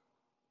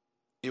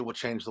 it will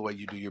change the way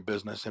you do your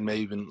business and may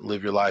even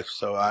live your life.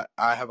 So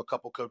I have a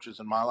couple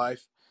coaches in my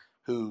life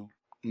who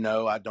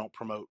know I don't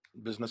promote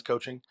business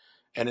coaching.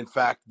 And in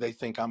fact, they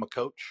think I'm a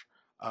coach.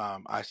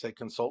 I say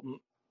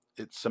consultant.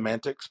 It's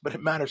semantics, but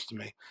it matters to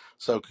me.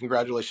 So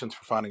congratulations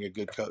for finding a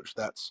good coach.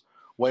 That's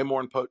way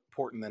more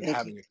important than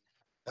Thank you.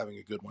 having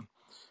a good one.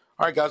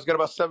 All right, guys, we've got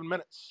about 7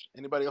 minutes.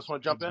 Anybody else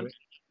want to jump in?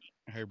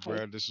 Hey,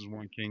 Brad, this is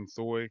One King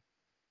Thoy. Yes,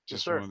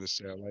 Just sir. wanted to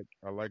say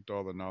I liked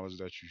all the knowledge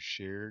that you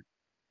shared.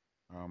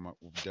 I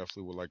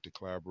definitely would like to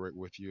collaborate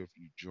with you if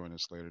you join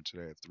us later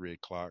today at 3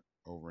 o'clock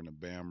over in the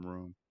BAM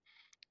room.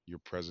 Your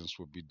presence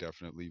would be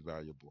definitely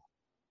valuable.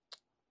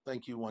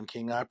 Thank you, One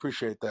King. I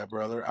appreciate that,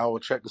 brother. I will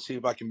check to see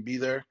if I can be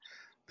there.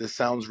 This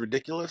sounds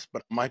ridiculous,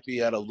 but I might be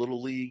at a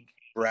little league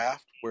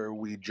draft where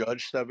we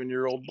judge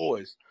 7-year-old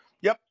boys.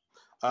 Yep.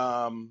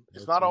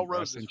 It's not all I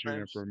roses,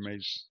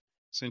 friends.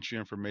 sent you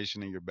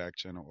information in your back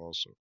channel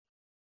also.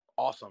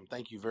 Awesome.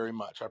 Thank you very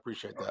much. I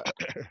appreciate that.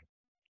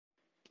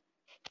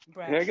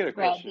 Hey, I got a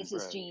question, this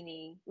is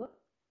Jeannie.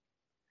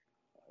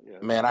 Yeah,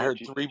 Man, I heard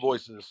 3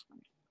 voices.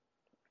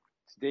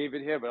 It's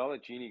David here, but I'll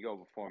let Jeannie go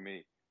before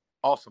me.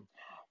 Awesome.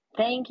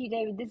 Thank you,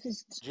 David. This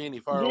is Jeannie,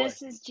 fire away.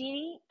 This is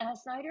Jeannie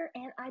Snyder,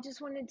 and I just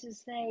wanted to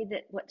say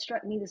that what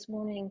struck me this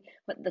morning,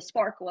 what the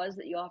spark was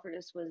that you offered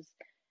us, was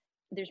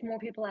there's more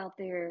people out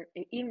there,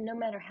 even no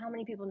matter how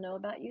many people know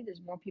about you,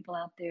 there's more people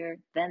out there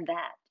than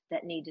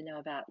that need to know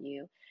about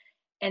you.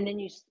 And then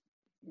you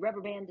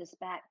rubber band us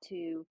back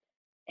to,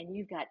 and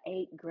you've got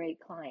 8 great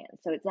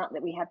clients. So it's not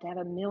that we have to have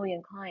 1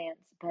 million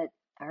clients, but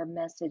our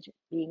message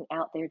being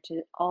out there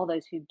to all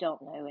those who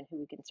don't know and who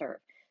we can serve.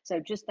 So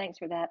just thanks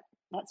for that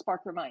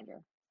spark reminder.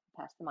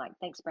 Pass the mic.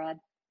 Thanks, Brad.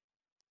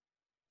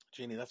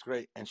 Jeannie, that's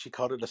great. And she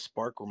called it a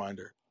spark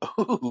reminder.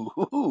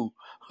 Ooh.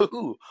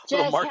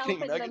 Just marketing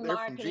helping nugget the there from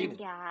marketing Jeannie.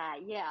 guy.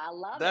 Yeah, I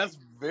love That's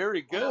it.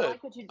 very good. And I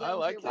like what you've done to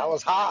your website. That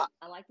was hot.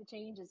 I like the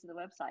changes to the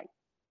website.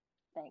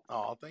 Thanks.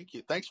 Oh, thank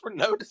you. Thanks for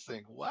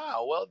noticing.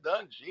 Wow, well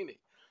done, Jeannie.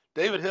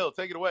 David Hill,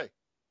 take it away.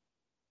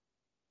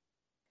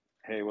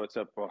 Hey, what's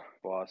up,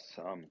 boss?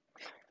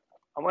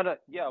 I want to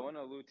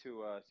allude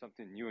to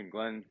something you and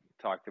Glenn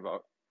talked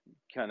about.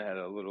 Kind of had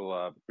a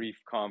little brief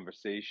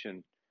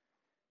conversation,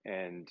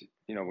 and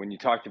when you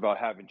talked about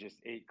having just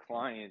 8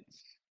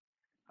 clients,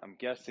 I'm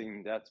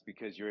guessing that's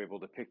because you're able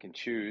to pick and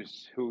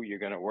choose who you're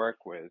going to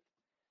work with.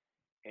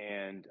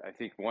 And I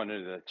think one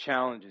of the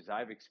challenges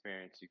I've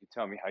experienced, you can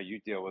tell me how you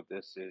deal with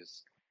this,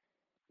 is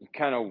you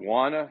kind of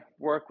want to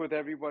work with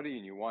everybody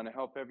and you want to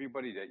help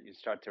everybody, that you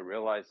start to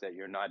realize that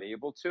you're not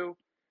able to.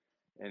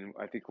 And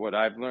I think what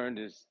I've learned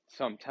is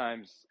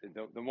sometimes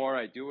the more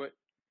I do it,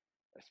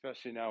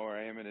 especially now where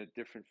I am in a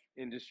different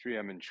industry,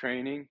 I'm in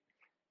training,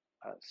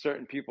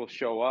 certain people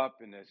show up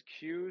and there's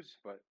cues,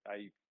 but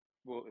I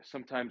will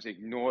sometimes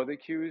ignore the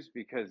cues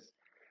because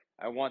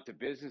I want the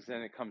business,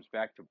 then it comes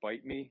back to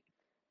bite me.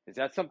 Is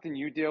that something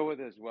you deal with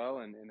as well?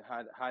 And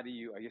how do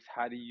you, I guess,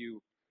 how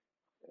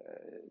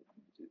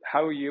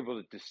are you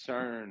able to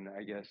discern,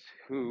 I guess,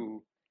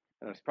 who,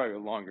 and it's probably a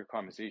longer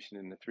conversation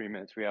in the 3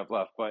 minutes we have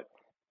left, but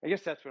I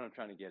guess that's what I'm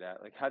trying to get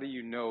at. Like, how do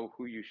you know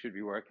who you should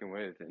be working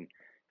with? And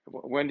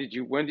when did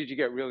you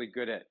get really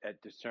good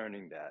at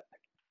discerning that?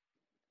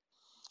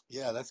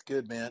 Yeah, that's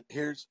good, man.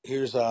 Here's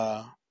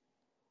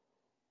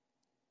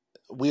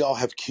we all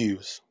have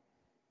cues.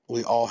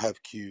 We all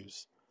have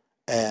cues.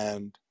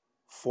 And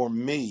for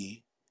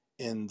me,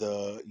 in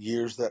the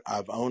years that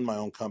I've owned my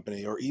own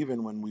company, or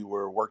even when we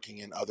were working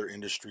in other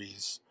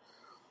industries,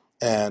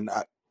 and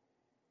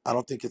I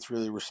don't think it's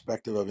really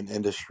respective of an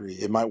industry.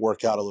 It might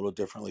work out a little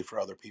differently for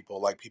other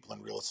people, like people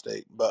in real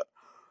estate, but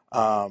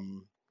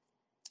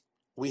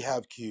we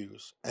have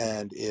cues.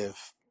 And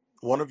if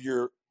one of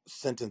your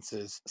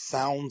sentences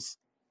sounds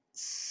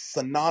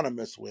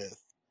synonymous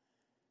with,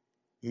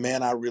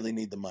 man, I really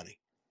need the money,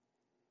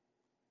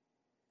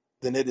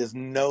 then it is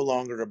no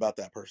longer about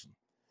that person.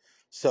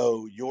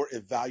 So your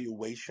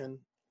evaluation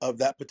of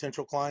that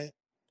potential client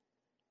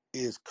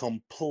is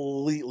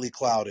completely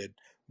clouded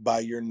by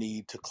your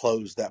need to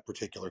close that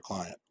particular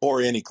client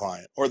or any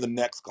client or the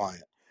next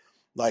client.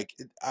 Like,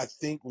 I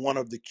think one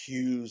of the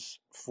cues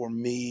for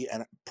me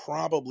and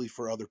probably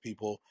for other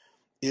people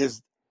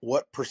is,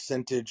 what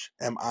percentage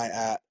am I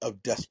at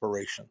of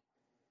desperation?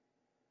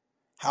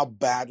 How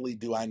badly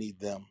do I need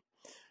them?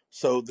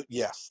 So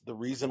yes, the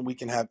reason we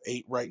can have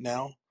 8 right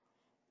now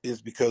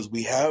is because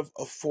we have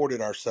afforded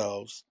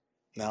ourselves,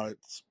 now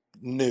it's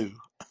new,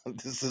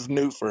 this is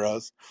new for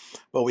us,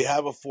 but we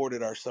have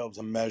afforded ourselves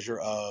a measure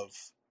of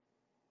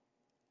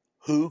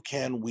who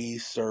can we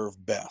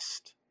serve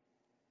best.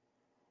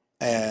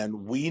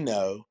 And we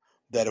know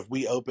that if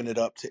we open it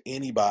up to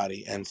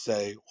anybody and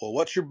say, well,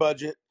 what's your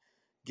budget?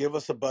 Give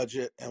us a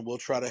budget and we'll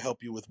try to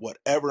help you with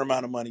whatever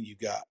amount of money you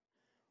got.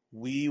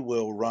 We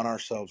will run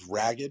ourselves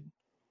ragged.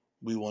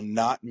 We will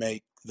not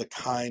make the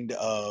kind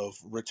of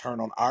return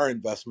on our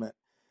investment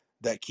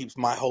that keeps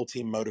my whole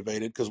team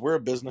motivated, because we're a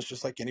business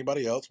just like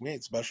anybody else. We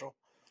ain't special.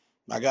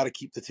 I got to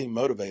keep the team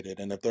motivated.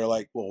 And if they're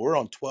like, well, we're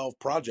on 12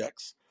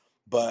 projects,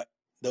 but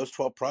those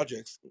 12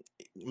 projects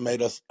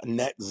made us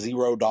net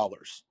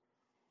 $0.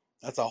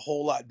 That's a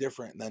whole lot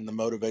different than the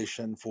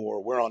motivation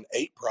for, we're on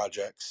 8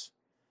 projects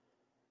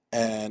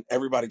and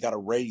everybody got a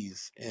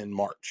raise in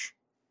March.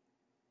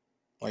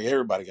 Like,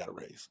 everybody got a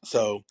raise.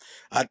 So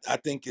I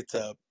think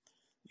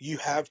you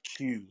have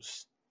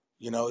cues.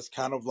 It's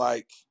kind of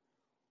like,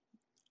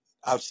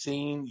 I've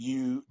seen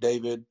you,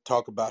 David,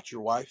 talk about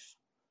your wife,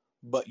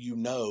 but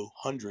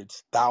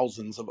hundreds,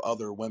 thousands of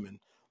other women.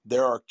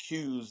 There are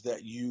cues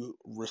that you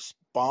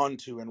respond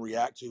to and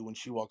react to when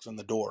she walks in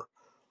the door.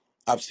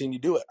 I've seen you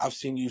do it. I've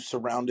seen you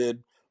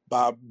surrounded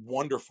by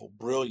wonderful,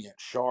 brilliant,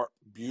 sharp,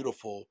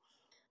 beautiful,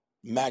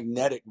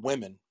 magnetic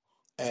women,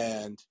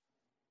 and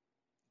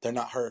they're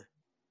not her,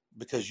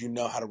 because you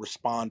know how to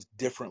respond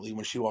differently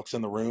when she walks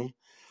in the room.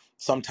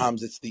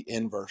 Sometimes it's the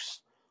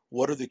inverse.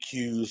 What are the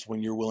cues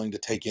when you're willing to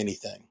take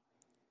anything?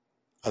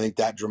 I think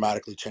that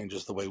dramatically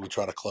changes the way we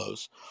try to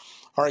close.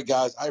 All right,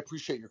 guys, I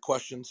appreciate your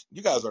questions.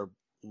 You guys are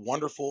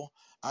wonderful.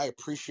 I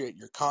appreciate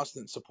your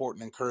constant support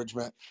and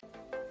encouragement.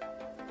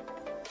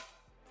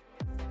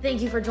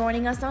 Thank you for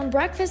joining us on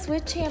Breakfast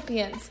with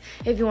Champions.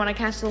 If you want to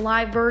catch the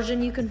live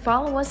version, you can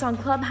follow us on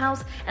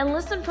Clubhouse and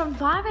listen from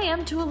 5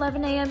 a.m. to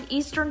 11 a.m.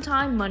 Eastern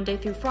Time, Monday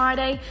through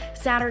Friday,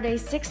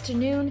 Saturdays 6 to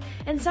noon,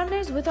 and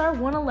Sundays with our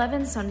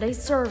 111 Sunday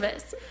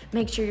service.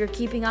 Make sure you're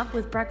keeping up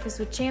with Breakfast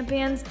with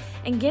Champions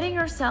and getting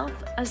yourself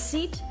a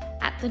seat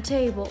at the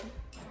table.